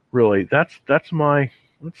really. That's my.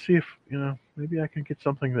 Let's see if maybe I can get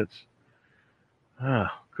something that's.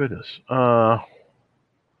 Goodness.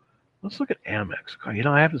 Let's look at Amex.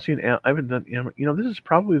 I haven't seen. I haven't done. This is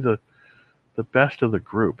probably the best of the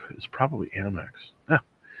group. Is probably Amex.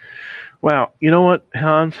 Wow. You know what,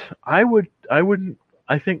 Hans? I wouldn't.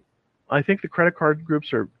 I think the credit card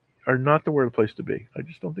groups are not the place to be. I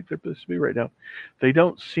just don't think they're the place to be right now. They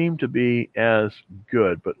don't seem to be as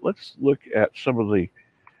good. But let's look at some of the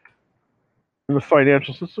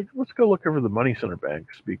financials. Let's go look over the money center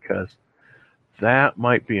banks because that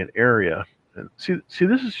might be an area. And see,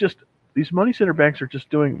 this is just these money center banks are just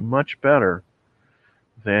doing much better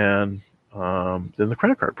than the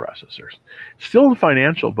credit card processors. Still in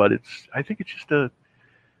financial, but I think it's just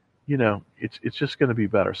it's just going to be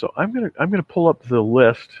better. So I'm gonna pull up the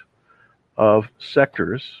list of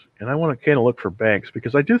sectors, and I want to kind of look for banks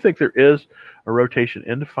because I do think there is a rotation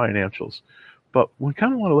into financials, but we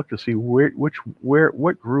kind of want to look to see what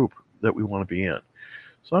group that we want to be in.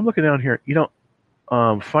 So I'm looking down here.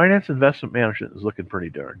 Finance investment management is looking pretty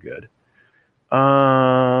darn good.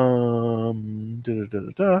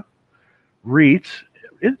 REITs,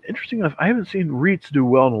 interesting enough, I haven't seen REITs do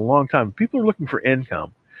well in a long time. People are looking for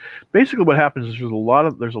income. Basically, what happens is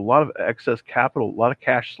there's a lot of excess capital, a lot of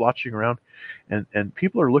cash sloshing around, and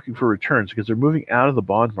people are looking for returns because they're moving out of the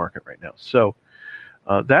bond market right now. So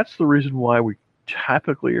that's the reason why we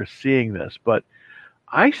typically are seeing this. But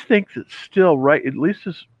I think that still, right, at least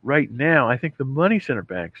as right now, I think the money center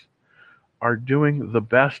banks are doing the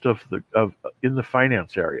best of in the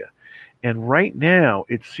finance area. And right now,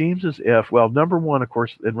 it seems as if, well, number one, of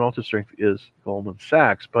course, in relative strength is Goldman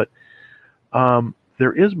Sachs, but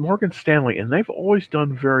there is Morgan Stanley, and they've always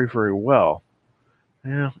done very, very well.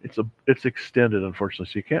 Yeah, it's extended,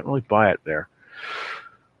 unfortunately, so you can't really buy it there.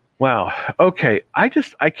 Wow. Okay. I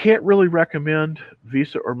can't really recommend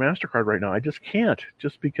Visa or MasterCard right now. I just can't,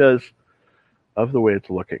 just because of the way it's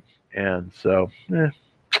looking. And so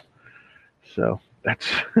that's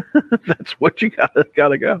that's what you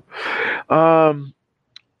gotta go. Um,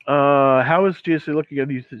 how is GSA looking?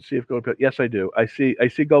 Do you see if going? Yes, I do. I see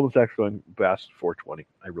Goldman Sachs going past 420.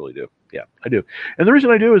 I really do. Yeah, I do. And the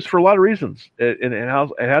reason I do is for a lot of reasons.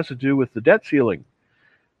 It has to do with the debt ceiling.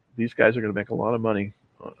 These guys are going to make a lot of money,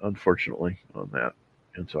 unfortunately, on that.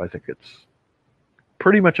 And so I think it's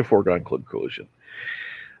pretty much a foregone conclusion.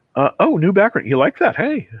 New background. You like that?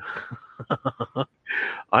 Hey.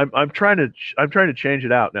 I'm trying to change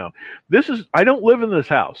it out now. I don't live in this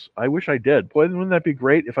house. I wish I did. Boy, wouldn't that be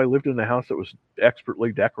great if I lived in a house that was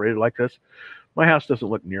expertly decorated like this? My house doesn't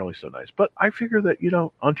look nearly so nice, but I figure that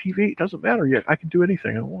on TV it doesn't matter yet. I can do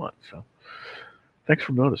anything I want. So thanks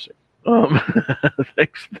for noticing.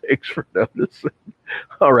 Thanks for noticing.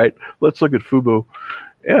 All right, let's look at Fubo.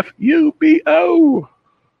 FUBO.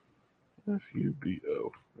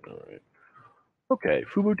 FUBO. All right. Okay,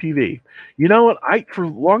 Fubo TV. You know what? For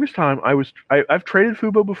the longest time I've traded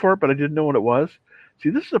Fubo before, but I didn't know what it was. See,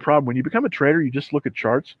 this is the problem. When you become a trader, you just look at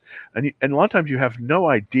charts, and a lot of times you have no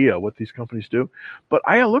idea what these companies do. But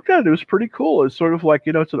I looked at it; it was pretty cool. It's sort of like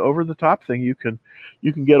it's an over-the-top thing. You can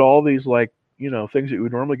get all these things that you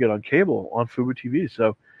would normally get on cable on Fubo TV.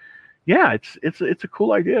 So yeah, it's a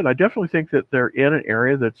cool idea, and I definitely think that they're in an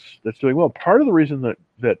area that's doing well. Part of the reason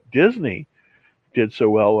that Disney did so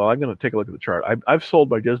well. Well, I'm going to take a look at the chart. I've sold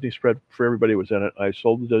my Disney spread for everybody who was in it. I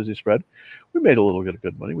sold the Disney spread. We made a little bit of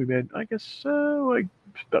good money. We made, I guess, like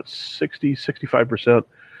about 65%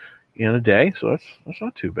 in a day. So that's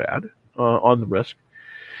not too bad on the risk.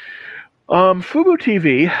 Fubo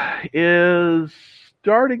TV is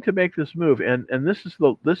starting to make this move, and this is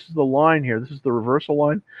the line here. This is the reversal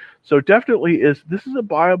line. So definitely this is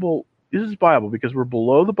viable because we're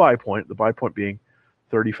below the buy point. The buy point being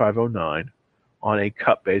 35.09. On a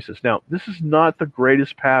cup basis. Now, this is not the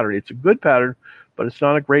greatest pattern. It's a good pattern, but it's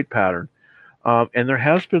not a great pattern. And there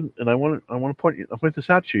has been, and I want to point this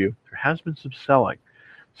out to you. There has been some selling,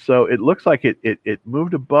 so it looks like it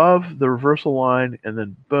moved above the reversal line, and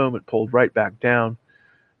then boom, it pulled right back down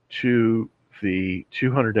to the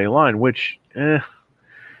 200-day line, which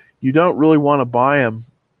you don't really want to buy them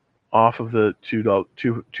off of the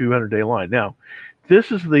 200-day line. Now,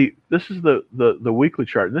 this is the weekly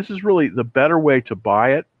chart, and this is really the better way to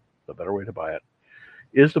buy it. The better way to buy it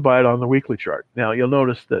is to buy it on the weekly chart. Now you'll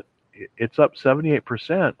notice that it's up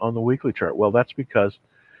 78% on the weekly chart. Well, that's because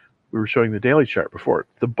we were showing the daily chart before.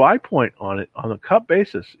 The buy point on it on a cup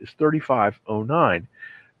basis is 35.09.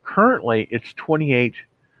 Currently, it's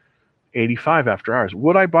 28.85 after hours.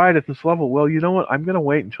 Would I buy it at this level? Well, you know what? I'm going to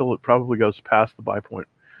wait until it probably goes past the buy point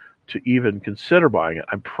to even consider buying it.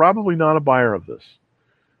 I'm probably not a buyer of this,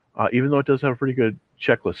 even though it does have a pretty good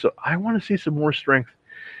checklist. So I want to see some more strength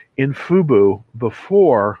in Fubo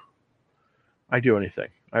before I do anything.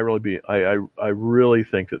 I really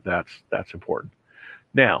think that's important.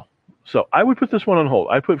 Now, so I would put this one on hold.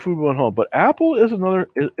 I put Fubo on hold, but Apple is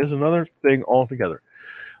another thing altogether.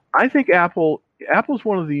 I think Apple's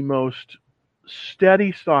one of the most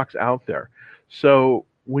steady stocks out there. So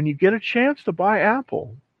when you get a chance to buy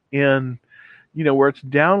Apple in, where it's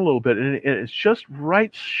down a little bit, and it's just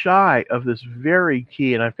right shy of this very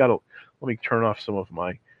key. And let me turn off some of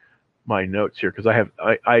my notes here, because I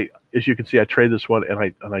as you can see, I trade this one,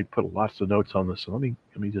 and I put lots of notes on this. So let me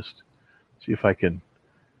just see if I can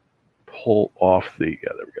pull off there we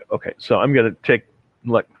go. Okay, so I'm going to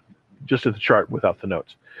just at the chart without the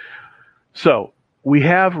notes. So we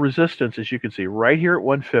have resistance, as you can see, right here at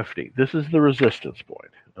 150. This is the resistance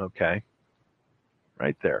point. Okay.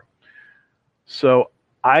 Right there. So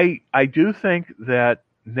I do think that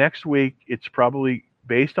next week it's probably,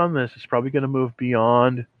 based on this, it's probably going to move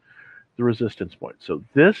beyond the resistance point. So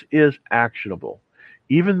this is actionable,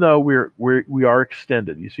 even though we are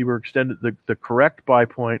extended. You see, we're extended. The correct buy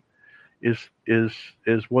point is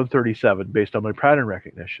 137 based on my pattern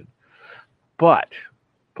recognition. But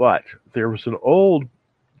there was an old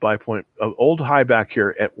buy point, an old high back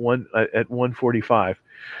here at 145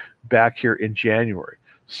 back here in January.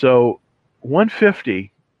 So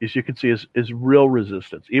 150, as you can see, is real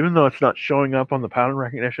resistance, even though it's not showing up on the pattern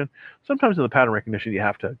recognition. Sometimes in the pattern recognition, you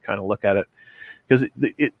have to kind of look at it because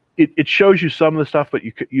it shows you some of the stuff, but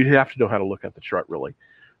you have to know how to look at the chart really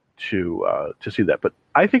to see that. But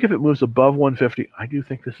I think if it moves above 150, I do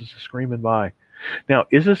think this is a screaming buy. Now,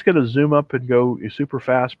 is this going to zoom up and go super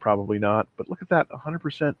fast? Probably not. But look at that,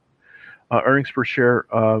 100% earnings per share.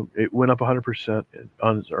 It went up 100%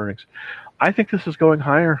 on its earnings. I think this is going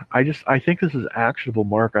higher. I think this is actionable,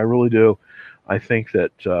 Mark. I really do. I think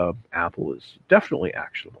that Apple is definitely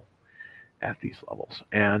actionable at these levels,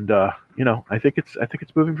 and I think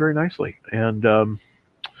it's moving very nicely. And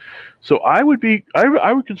so I would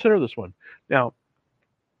consider this one. Now,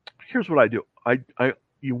 here's what I do.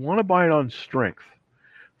 You want to buy it on strength.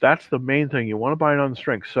 That's the main thing. You want to buy it on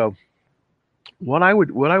strength. So what I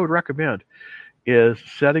would recommend is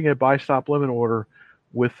setting a buy stop limit order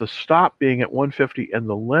with the stop being at 150 and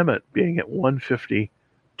the limit being at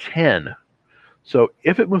 150.10. So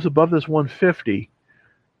if it moves above this 150,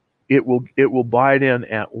 it will buy it in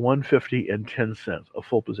at 150.10, a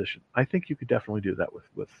full position. I think you could definitely do that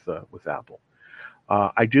with Apple.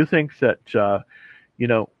 I do think that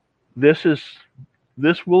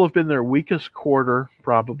this will have been their weakest quarter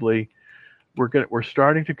probably. We're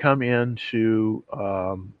starting to come into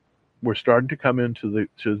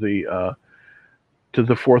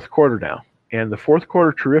the fourth quarter now, and the fourth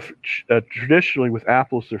quarter traditionally with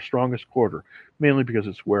Apple is their strongest quarter, mainly because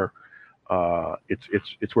it's where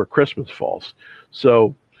it's where Christmas falls.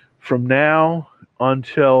 So from now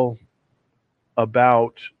until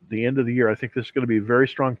about the end of the year, I think this is going to be a very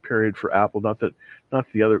strong period for Apple. Not that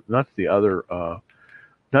the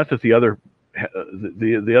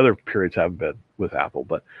other periods haven't been with Apple,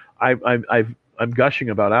 but I'm gushing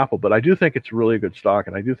about Apple, but I do think it's really a good stock,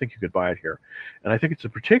 and I do think you could buy it here, and I think it's a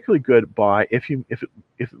particularly good buy if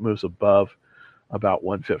it moves above about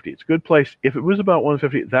 150. It's a good place. If it moves about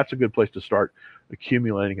 150, that's a good place to start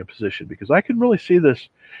accumulating a position, because I can really see this,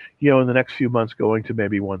 in the next few months going to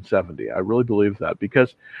maybe 170. I really believe that,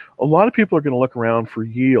 because a lot of people are going to look around for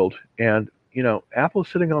yield, and Apple is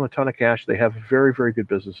sitting on a ton of cash. They have very, very good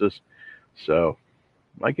businesses. So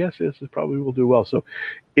my guess is it probably will do well. So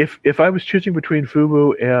if I was choosing between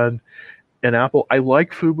Fubo and Apple, I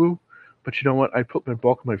like Fubo, but you know what? I put my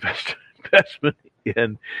bulk of my investment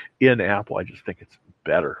in Apple. I just think it's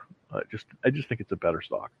better. I just think it's a better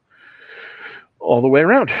stock all the way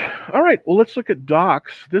around. All right. Well, let's look at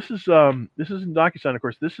Docs. This is in DocuSign, of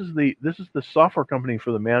course. This is the software company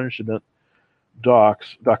for the management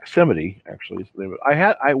Docs. Doximity actually is the name of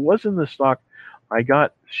it. I was in this stock. I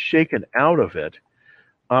got shaken out of it.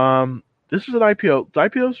 This is an IPO.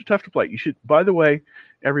 IPOs are tough to play. You should, by the way,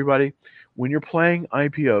 everybody, when you're playing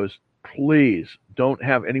IPOs, please don't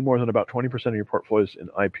have any more than about 20% of your portfolios in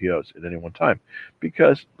IPOs at any one time,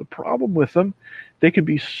 because the problem with them, they can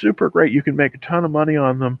be super great. You can make a ton of money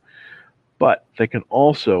on them, but they can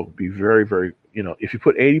also be very, very, if you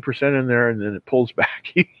put 80% in there and then it pulls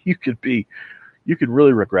back, you could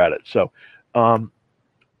really regret it. So,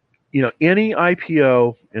 any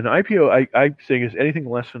IPO, an IPO, I think is anything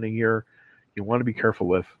less than a year, you want to be careful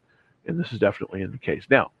with, and this is definitely in the case.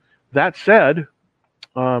 Now, that said,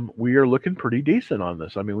 we are looking pretty decent on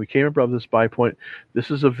this. I mean, we came above this buy point.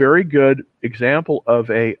 This is a very good example of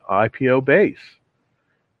a IPO base.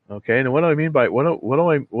 Okay, and what do I mean by what do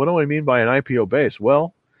I mean by an IPO base?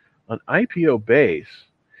 Well, an IPO base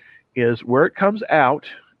is where it comes out,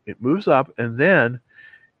 it moves up, and then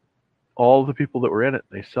all the people that were in it,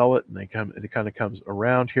 they sell it, and it kind of comes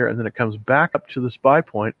around here, and then it comes back up to this buy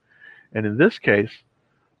point. And in this case,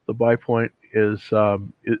 the buy point is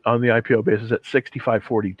on the IPO basis at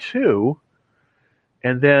 65.42,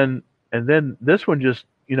 and then this one just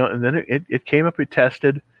and then it came up, it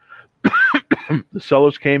tested. The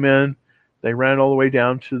sellers came in, they ran all the way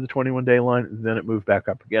down to the 21-day line, and then it moved back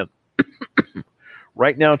up again.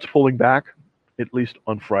 Right now, it's pulling back, at least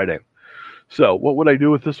on Friday. So what would I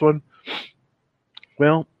do with this one?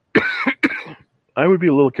 Well, I would be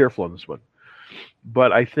a little careful on this one,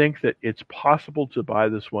 but I think that it's possible to buy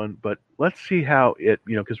this one. But let's see how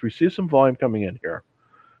because we see some volume coming in here.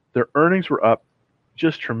 Their earnings were up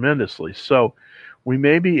just tremendously, so we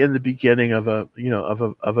may be in the beginning of a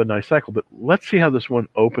nice cycle. But let's see how this one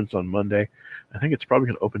opens on Monday. I think it's probably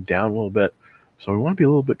going to open down a little bit, so we want to be a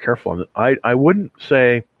little bit careful on it. I wouldn't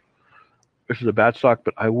say this is a bad stock,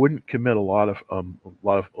 but I wouldn't commit a lot to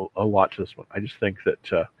this one. I just think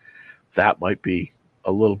that that might be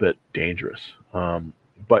a little bit dangerous.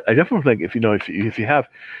 But I definitely think if you have,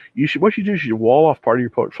 you should what you do is you wall off part of your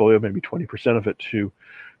portfolio, maybe 20% of it to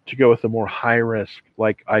go with the more high risk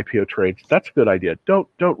like IPO trades. That's a good idea. Don't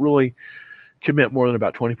really commit more than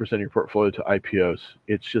about 20% of your portfolio to IPOs.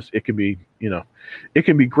 It's just it can be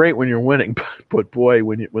great when you're winning, but boy,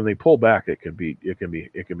 when they pull back, it can be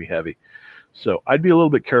heavy. So I'd be a little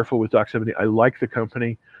bit careful with Doc 70. I like the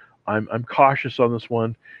company. I'm cautious on this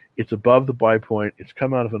one. It's above the buy point. It's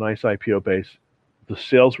come out of a nice IPO base. The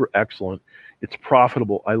sales were excellent. It's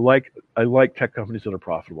profitable. I like tech companies that are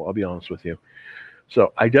profitable. I'll be honest with you.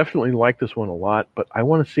 So I definitely like this one a lot, but I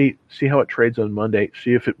want to see how it trades on Monday.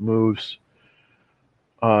 See if it moves.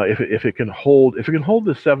 If it can hold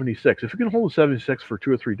the 76. If it can hold the 76 for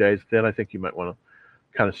 2 or 3 days, then I think you might want to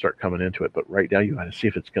kind of start coming into it. But right now, you got to see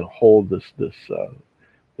if it's going to hold this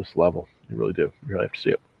level. You really do. You really have to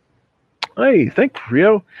see it. Hey, thanks,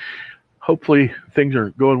 Rio. Hopefully things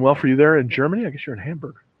are going well for you there in Germany. I guess you're in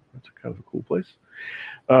Hamburg. That's kind of a cool place.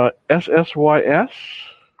 SSYS.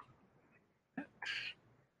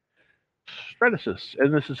 Stratasys,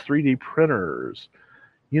 and this is 3D printers.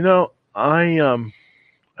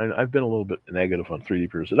 I've been a little bit negative on 3D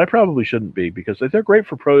printers, and I probably shouldn't be because they're great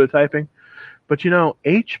for prototyping. But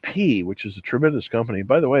HP, which is a tremendous company,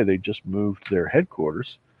 by the way, they just moved their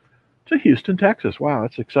headquarters to Houston, Texas. Wow,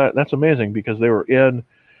 that's exciting. That's amazing because they were in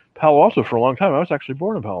Palo Alto for a long time. I was actually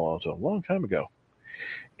born in Palo Alto a long time ago,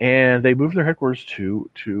 and they moved their headquarters to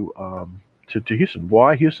Houston.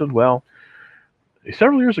 Why Houston? Well,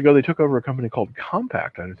 several years ago they took over a company called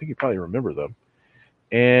Compaq. I think you probably remember them,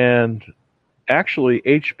 and actually,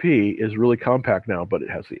 HP is really Compaq now, but it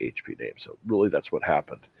has the HP name. So really, that's what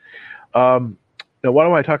happened. Now, why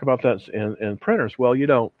do I talk about that in printers? Well,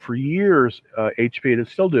 for years, HP, and it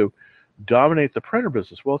still do, dominate the printer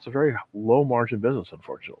business. Well, it's a very low margin business,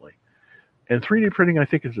 unfortunately. And 3D printing, I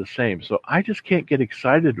think, is the same. So I just can't get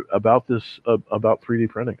excited about this, about 3D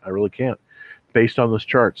printing. I really can't, based on this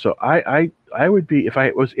chart. So I would be, if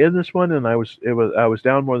I was in this one and I was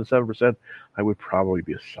down more than 7%, I would probably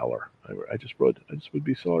be a seller. I just would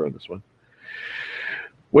be a seller on this one.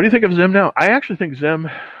 What do you think of Zim now? I actually think Zim,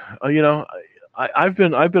 I've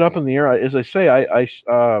been up in the air. As I say,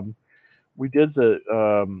 we did the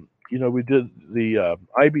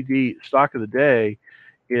IBD stock of the day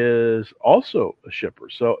is also a shipper.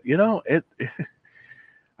 So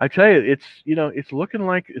I tell you, it's looking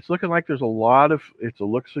like there's a lot of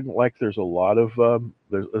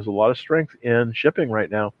strength in shipping right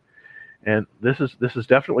now, and this is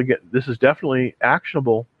definitely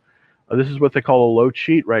actionable. This is what they call a low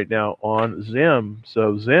cheat right now on Zim.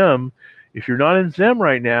 So Zim, if you're not in Zim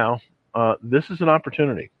right now, this is an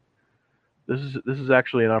opportunity. This is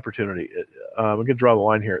actually an opportunity. I'm going to draw the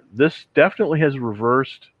line here. This definitely has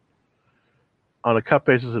reversed on a cup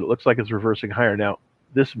basis. It looks like it's reversing higher now.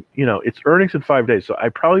 This, it's earnings in 5 days, so I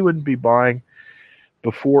probably wouldn't be buying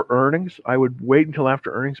before earnings. I would wait until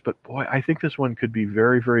after earnings, but boy, I think this one could be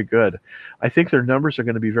very, very good. I think their numbers are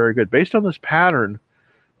going to be very good. Based on this pattern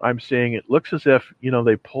I'm seeing, it looks as if,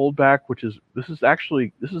 they pulled back, this is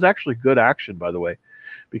actually good action, by the way,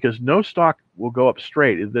 because no stock will go up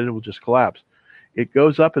straight and then it will just collapse. It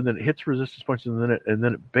goes up and then it hits resistance points and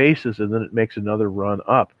then it bases and then it makes another run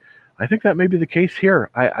up. I think that may be the case here.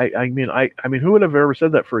 I mean, who would have ever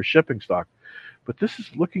said that for a shipping stock? But this is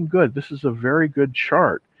looking good. This is a very good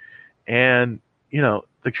chart, and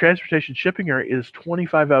the transportation shipping area is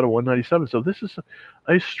 25 out of 197. So this is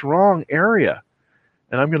a strong area,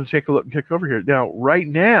 and I'm going to take a look and kick over here now. Right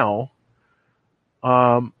now,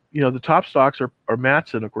 the top stocks are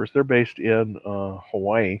Matson. Of course, they're based in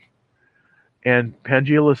Hawaii, and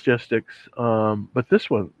Pangea Logistics. But this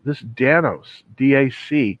Danos,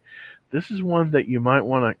 DAC, this is one that you might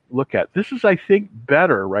want to look at. This is, I think,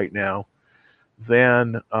 better right now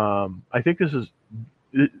than I think this is.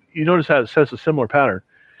 You notice how it says a similar pattern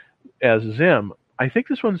as Zim. I think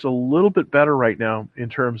this one's a little bit better right now in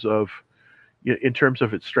terms of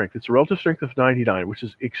its strength. It's a relative strength of 99, which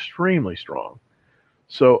is extremely strong.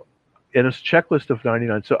 So, and it's a checklist of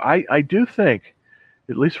 99. So I do think,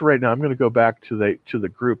 at least for right now, I'm going to go back to the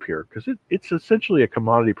group here because it's essentially a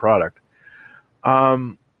commodity product.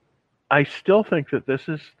 I still think that this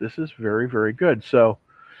is very, very good. So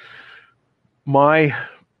I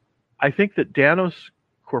think that Danos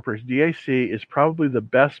Corporation, DAC, is probably the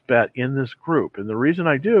best bet in this group. And the reason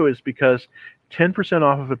I do is because 10%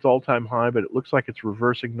 off of its all-time high, but it looks like it's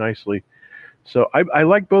reversing nicely. So I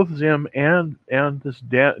like both Zim and this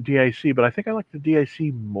DAC, but I think I like the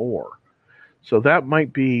DAC more. So that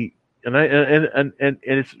might be, and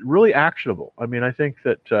it's really actionable. I mean, I think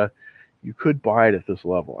that You could buy it at this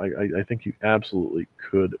level. I think you absolutely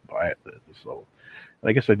could buy it at this level.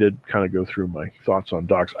 I guess I did kind of go through my thoughts on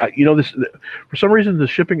docs. This for some reason the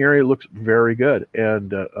shipping area looks very good,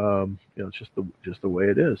 and it's just the way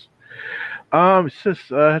it is. It says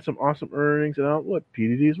had some awesome earnings and outlook.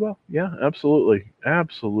 PDD as well. Yeah, absolutely,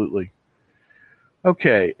 absolutely.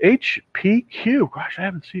 Okay, HPQ. Gosh, I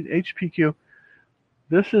haven't seen HPQ.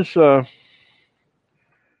 This is the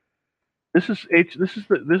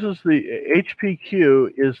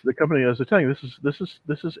HPQ is the company, as I was telling you. This is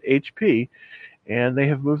HP, and they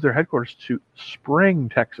have moved their headquarters to Spring,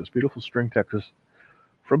 Texas, beautiful Spring, Texas,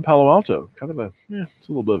 from Palo Alto. Kind of it's a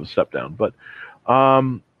little bit of a step down, but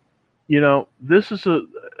this is a.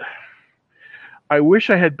 I wish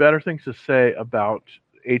I had better things to say about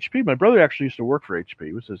HP. My brother actually used to work for HP.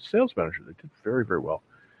 He was a sales manager. They did very, very well.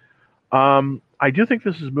 I do think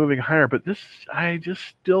this is moving higher, but I just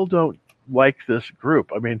still don't like this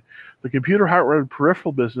group. I mean, the computer hardware and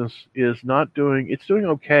peripheral business is not doing. It's doing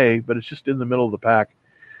okay, but it's just in the middle of the pack,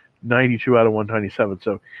 92 out of 197.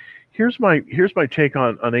 So here's my take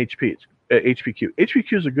on HP. It's HPQ.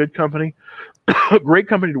 HPQ is a good company, a great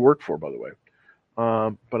company to work for, by the way.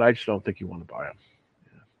 But I just don't think you want to buy them.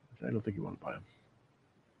 Yeah, I don't think you want to buy them.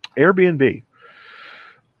 Airbnb.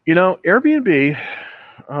 Airbnb.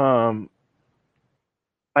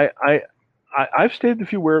 I've stayed in a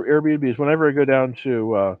few Airbnbs. Whenever I go down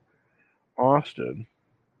to Austin,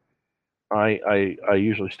 I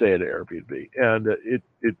usually stay at an Airbnb, and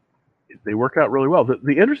they work out really well.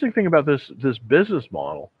 The interesting thing about this business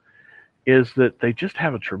model is that they just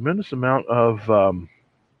have a tremendous amount of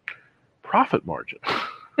profit margin.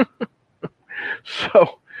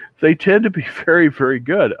 So they tend to be very, very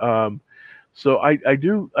good. So I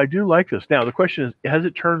do like this. Now the question is, has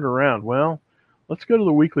it turned around? Well, let's go to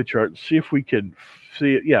the weekly chart and see if we can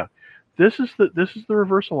see it. Yeah, this is the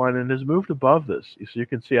reversal line and has moved above this. So you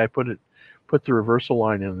can see I put the reversal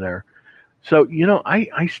line in there. So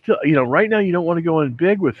I still right now you don't want to go in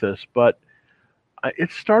big with this, but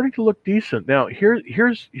it's starting to look decent. Now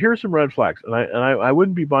here's some red flags, and I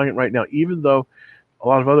wouldn't be buying it right now, even though a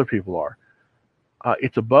lot of other people are.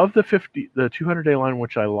 It's above the 200-day line,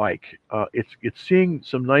 which I like. It's seeing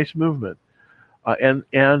some nice movement,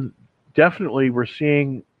 and definitely we're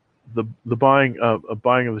seeing the buying of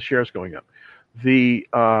the shares going up. The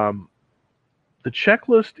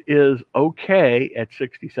checklist is okay at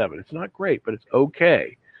 67. It's not great, but it's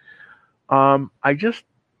okay.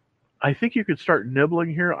 I think you could start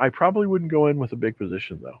nibbling here. I probably wouldn't go in with a big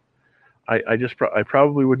position though. I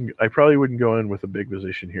probably wouldn't go in with a big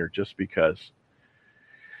position here just because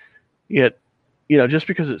just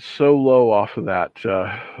because it's so low off that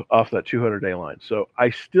 200-day line. So I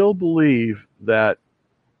still believe that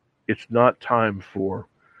it's not time for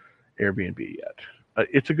Airbnb yet.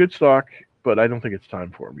 It's a good stock, but I don't think it's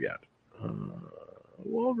time for them yet.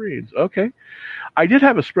 Walgreens, okay. I did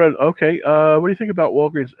have a spread. Okay, what do you think about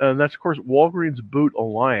Walgreens? And that's of course Walgreens Boot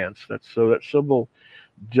Alliance. That's symbol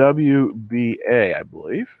WBA, I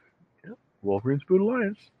believe. Yeah, Walgreens Boot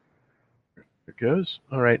Alliance. There it goes.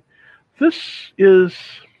 All right. It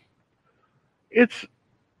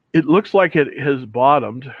looks like it has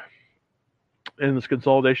bottomed in this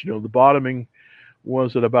consolidation. The bottoming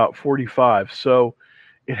was at about 45. So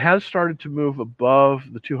it has started to move above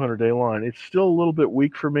the 200-day line. It's still a little bit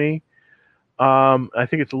weak for me. I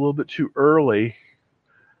think it's a little bit too early.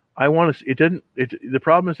 The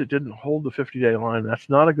problem is it didn't hold the 50-day line. That's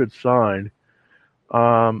not a good sign.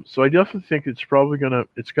 So I definitely think it's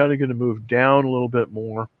kind of gonna move down a little bit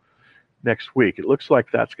more next week. It looks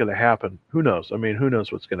like that's going to happen. Who knows? I mean, who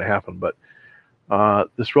knows what's going to happen? But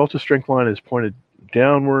this relative strength line is pointed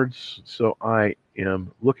downwards, so I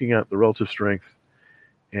am looking at the relative strength,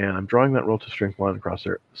 and I'm drawing that relative strength line across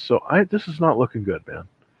there. So this is not looking good, man.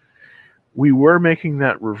 We were making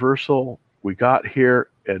that reversal. We got here,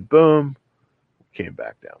 and boom, came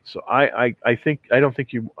back down. So I don't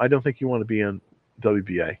think you want to be in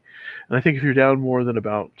WBA, and I think if you're down more than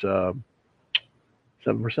about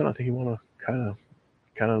 7%, I think you want to kind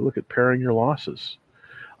of look at pairing your losses.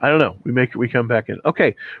 I don't know. We come back in.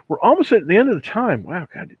 Okay, we're almost at the end of the time. Wow,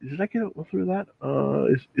 God, did I get through that?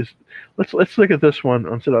 Let's look at this one.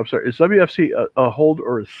 I'm sorry. Is WFC a hold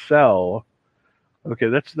or a sell? Okay,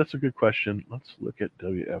 that's a good question. Let's look at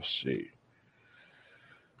WFC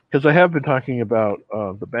because I have been talking about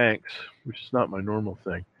the banks, which is not my normal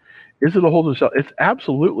thing. Is it a hold or sell? It's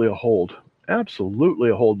absolutely a hold. Absolutely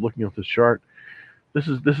a hold. Looking at this chart. This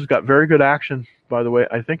has got very good action, by the way.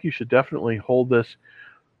 I think you should definitely hold this.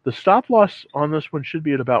 The stop loss on this one should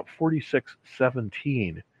be at about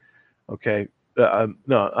 46.17. Okay,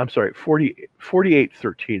 no, I'm sorry,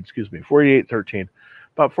 48.13. Excuse me, 48.13,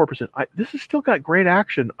 about 4%. This has still got great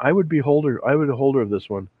action. I would be holder. I would be a holder of this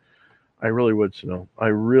one. I really would, Snow. I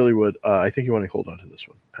really would. I think you want to hold on to this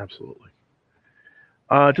one. Absolutely.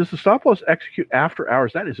 Does the stop loss execute after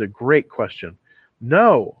hours? That is a great question.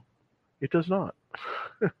 No, it does not.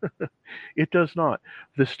 It does not.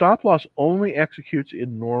 The stop loss only executes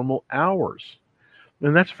in normal hours,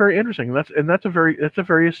 and that's very interesting. That's a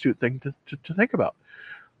very astute thing to think about.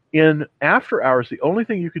 In after hours, the only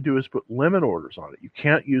thing you could do is put limit orders on it. You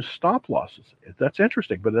can't use stop losses. That's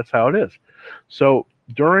interesting, but that's how it is. So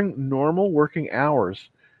during normal working hours,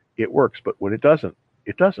 it works, but when it doesn't,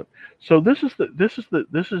 it doesn't. So this is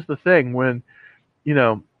the thing when you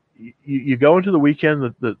know you go into the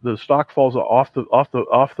weekend, the stock falls off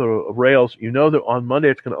the rails. You know that on Monday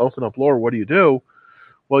it's going to open up lower. What do you do?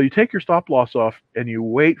 Well, you take your stop loss off and you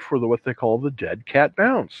wait for what they call the dead cat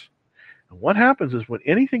bounce. And what happens is when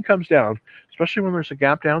anything comes down, especially when there's a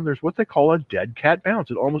gap down, there's what they call a dead cat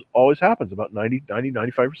bounce. It almost always happens about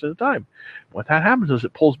 95% of the time. What that happens is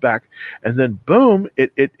it pulls back and then boom,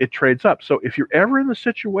 it trades up. So if you're ever in the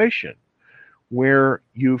situation where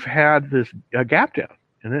you've had this a gap down,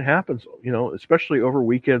 and it happens, especially over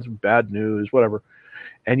weekends, bad news, whatever,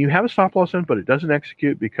 and you have a stop loss in, but it doesn't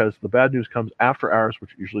execute because the bad news comes after hours,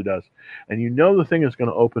 which it usually does, and you know the thing is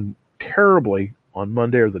going to open terribly on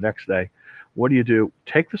Monday or the next day. What do?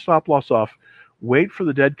 Take the stop loss off, wait for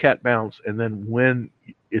the dead cat bounce, and then when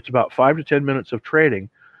it's about 5 to 10 minutes of trading,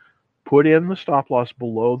 put in the stop loss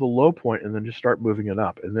below the low point and then just start moving it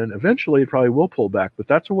up. And then eventually it probably will pull back, but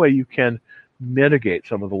that's a way you can mitigate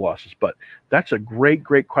some of the losses. But that's a great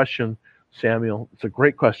question, Samuel. It's a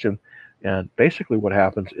great question. And basically what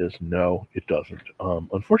happens is no, it doesn't.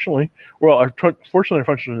 Unfortunately,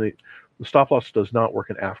 the stop loss does not work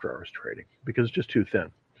in after hours trading because it's just too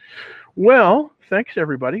thin. Well, thanks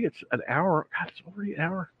everybody. It's an hour. God, it's already an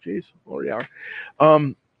hour. Jeez, already an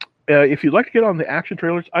hour. If you'd like to get on the action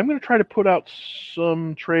trailers, I'm going to try to put out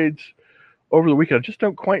some trades over the weekend. I just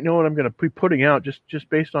don't quite know what I'm going to be putting out just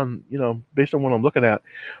based on what I'm looking at.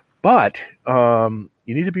 But you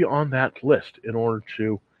need to be on that list in order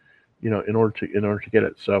to get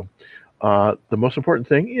it. So the most important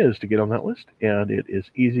thing is to get on that list, and it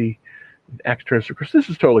is easy. Action transfer, because this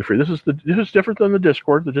is totally free. This is different than the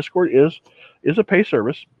Discord. The Discord is a pay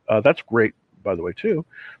service. That's great, by the way, too.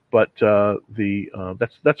 But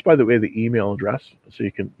that's by the way the email address. So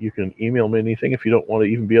you can email me anything if you don't want to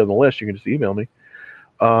even be on the list. You can just email me.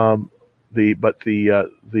 To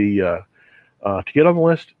get on the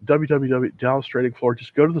list, www.DallasTradingFloor.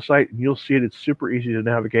 Just go to the site and you'll see it. It's super easy to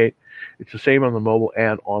navigate. It's the same on the mobile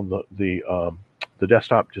and on the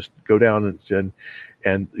desktop. Just go down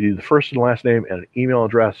and the first and last name and an email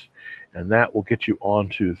address, and that will get you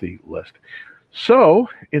onto the list. So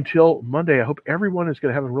until Monday, I hope everyone is going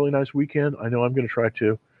to have a really nice weekend. I know I'm going to try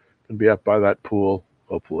to and be up by that pool,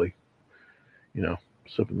 hopefully,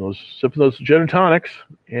 sipping those gin and tonics,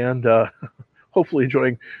 and hopefully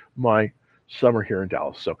enjoying my summer here in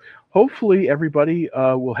Dallas. So hopefully everybody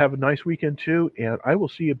will have a nice weekend too, and I will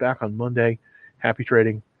see you back on Monday. Happy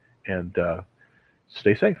trading, and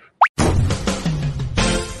stay safe.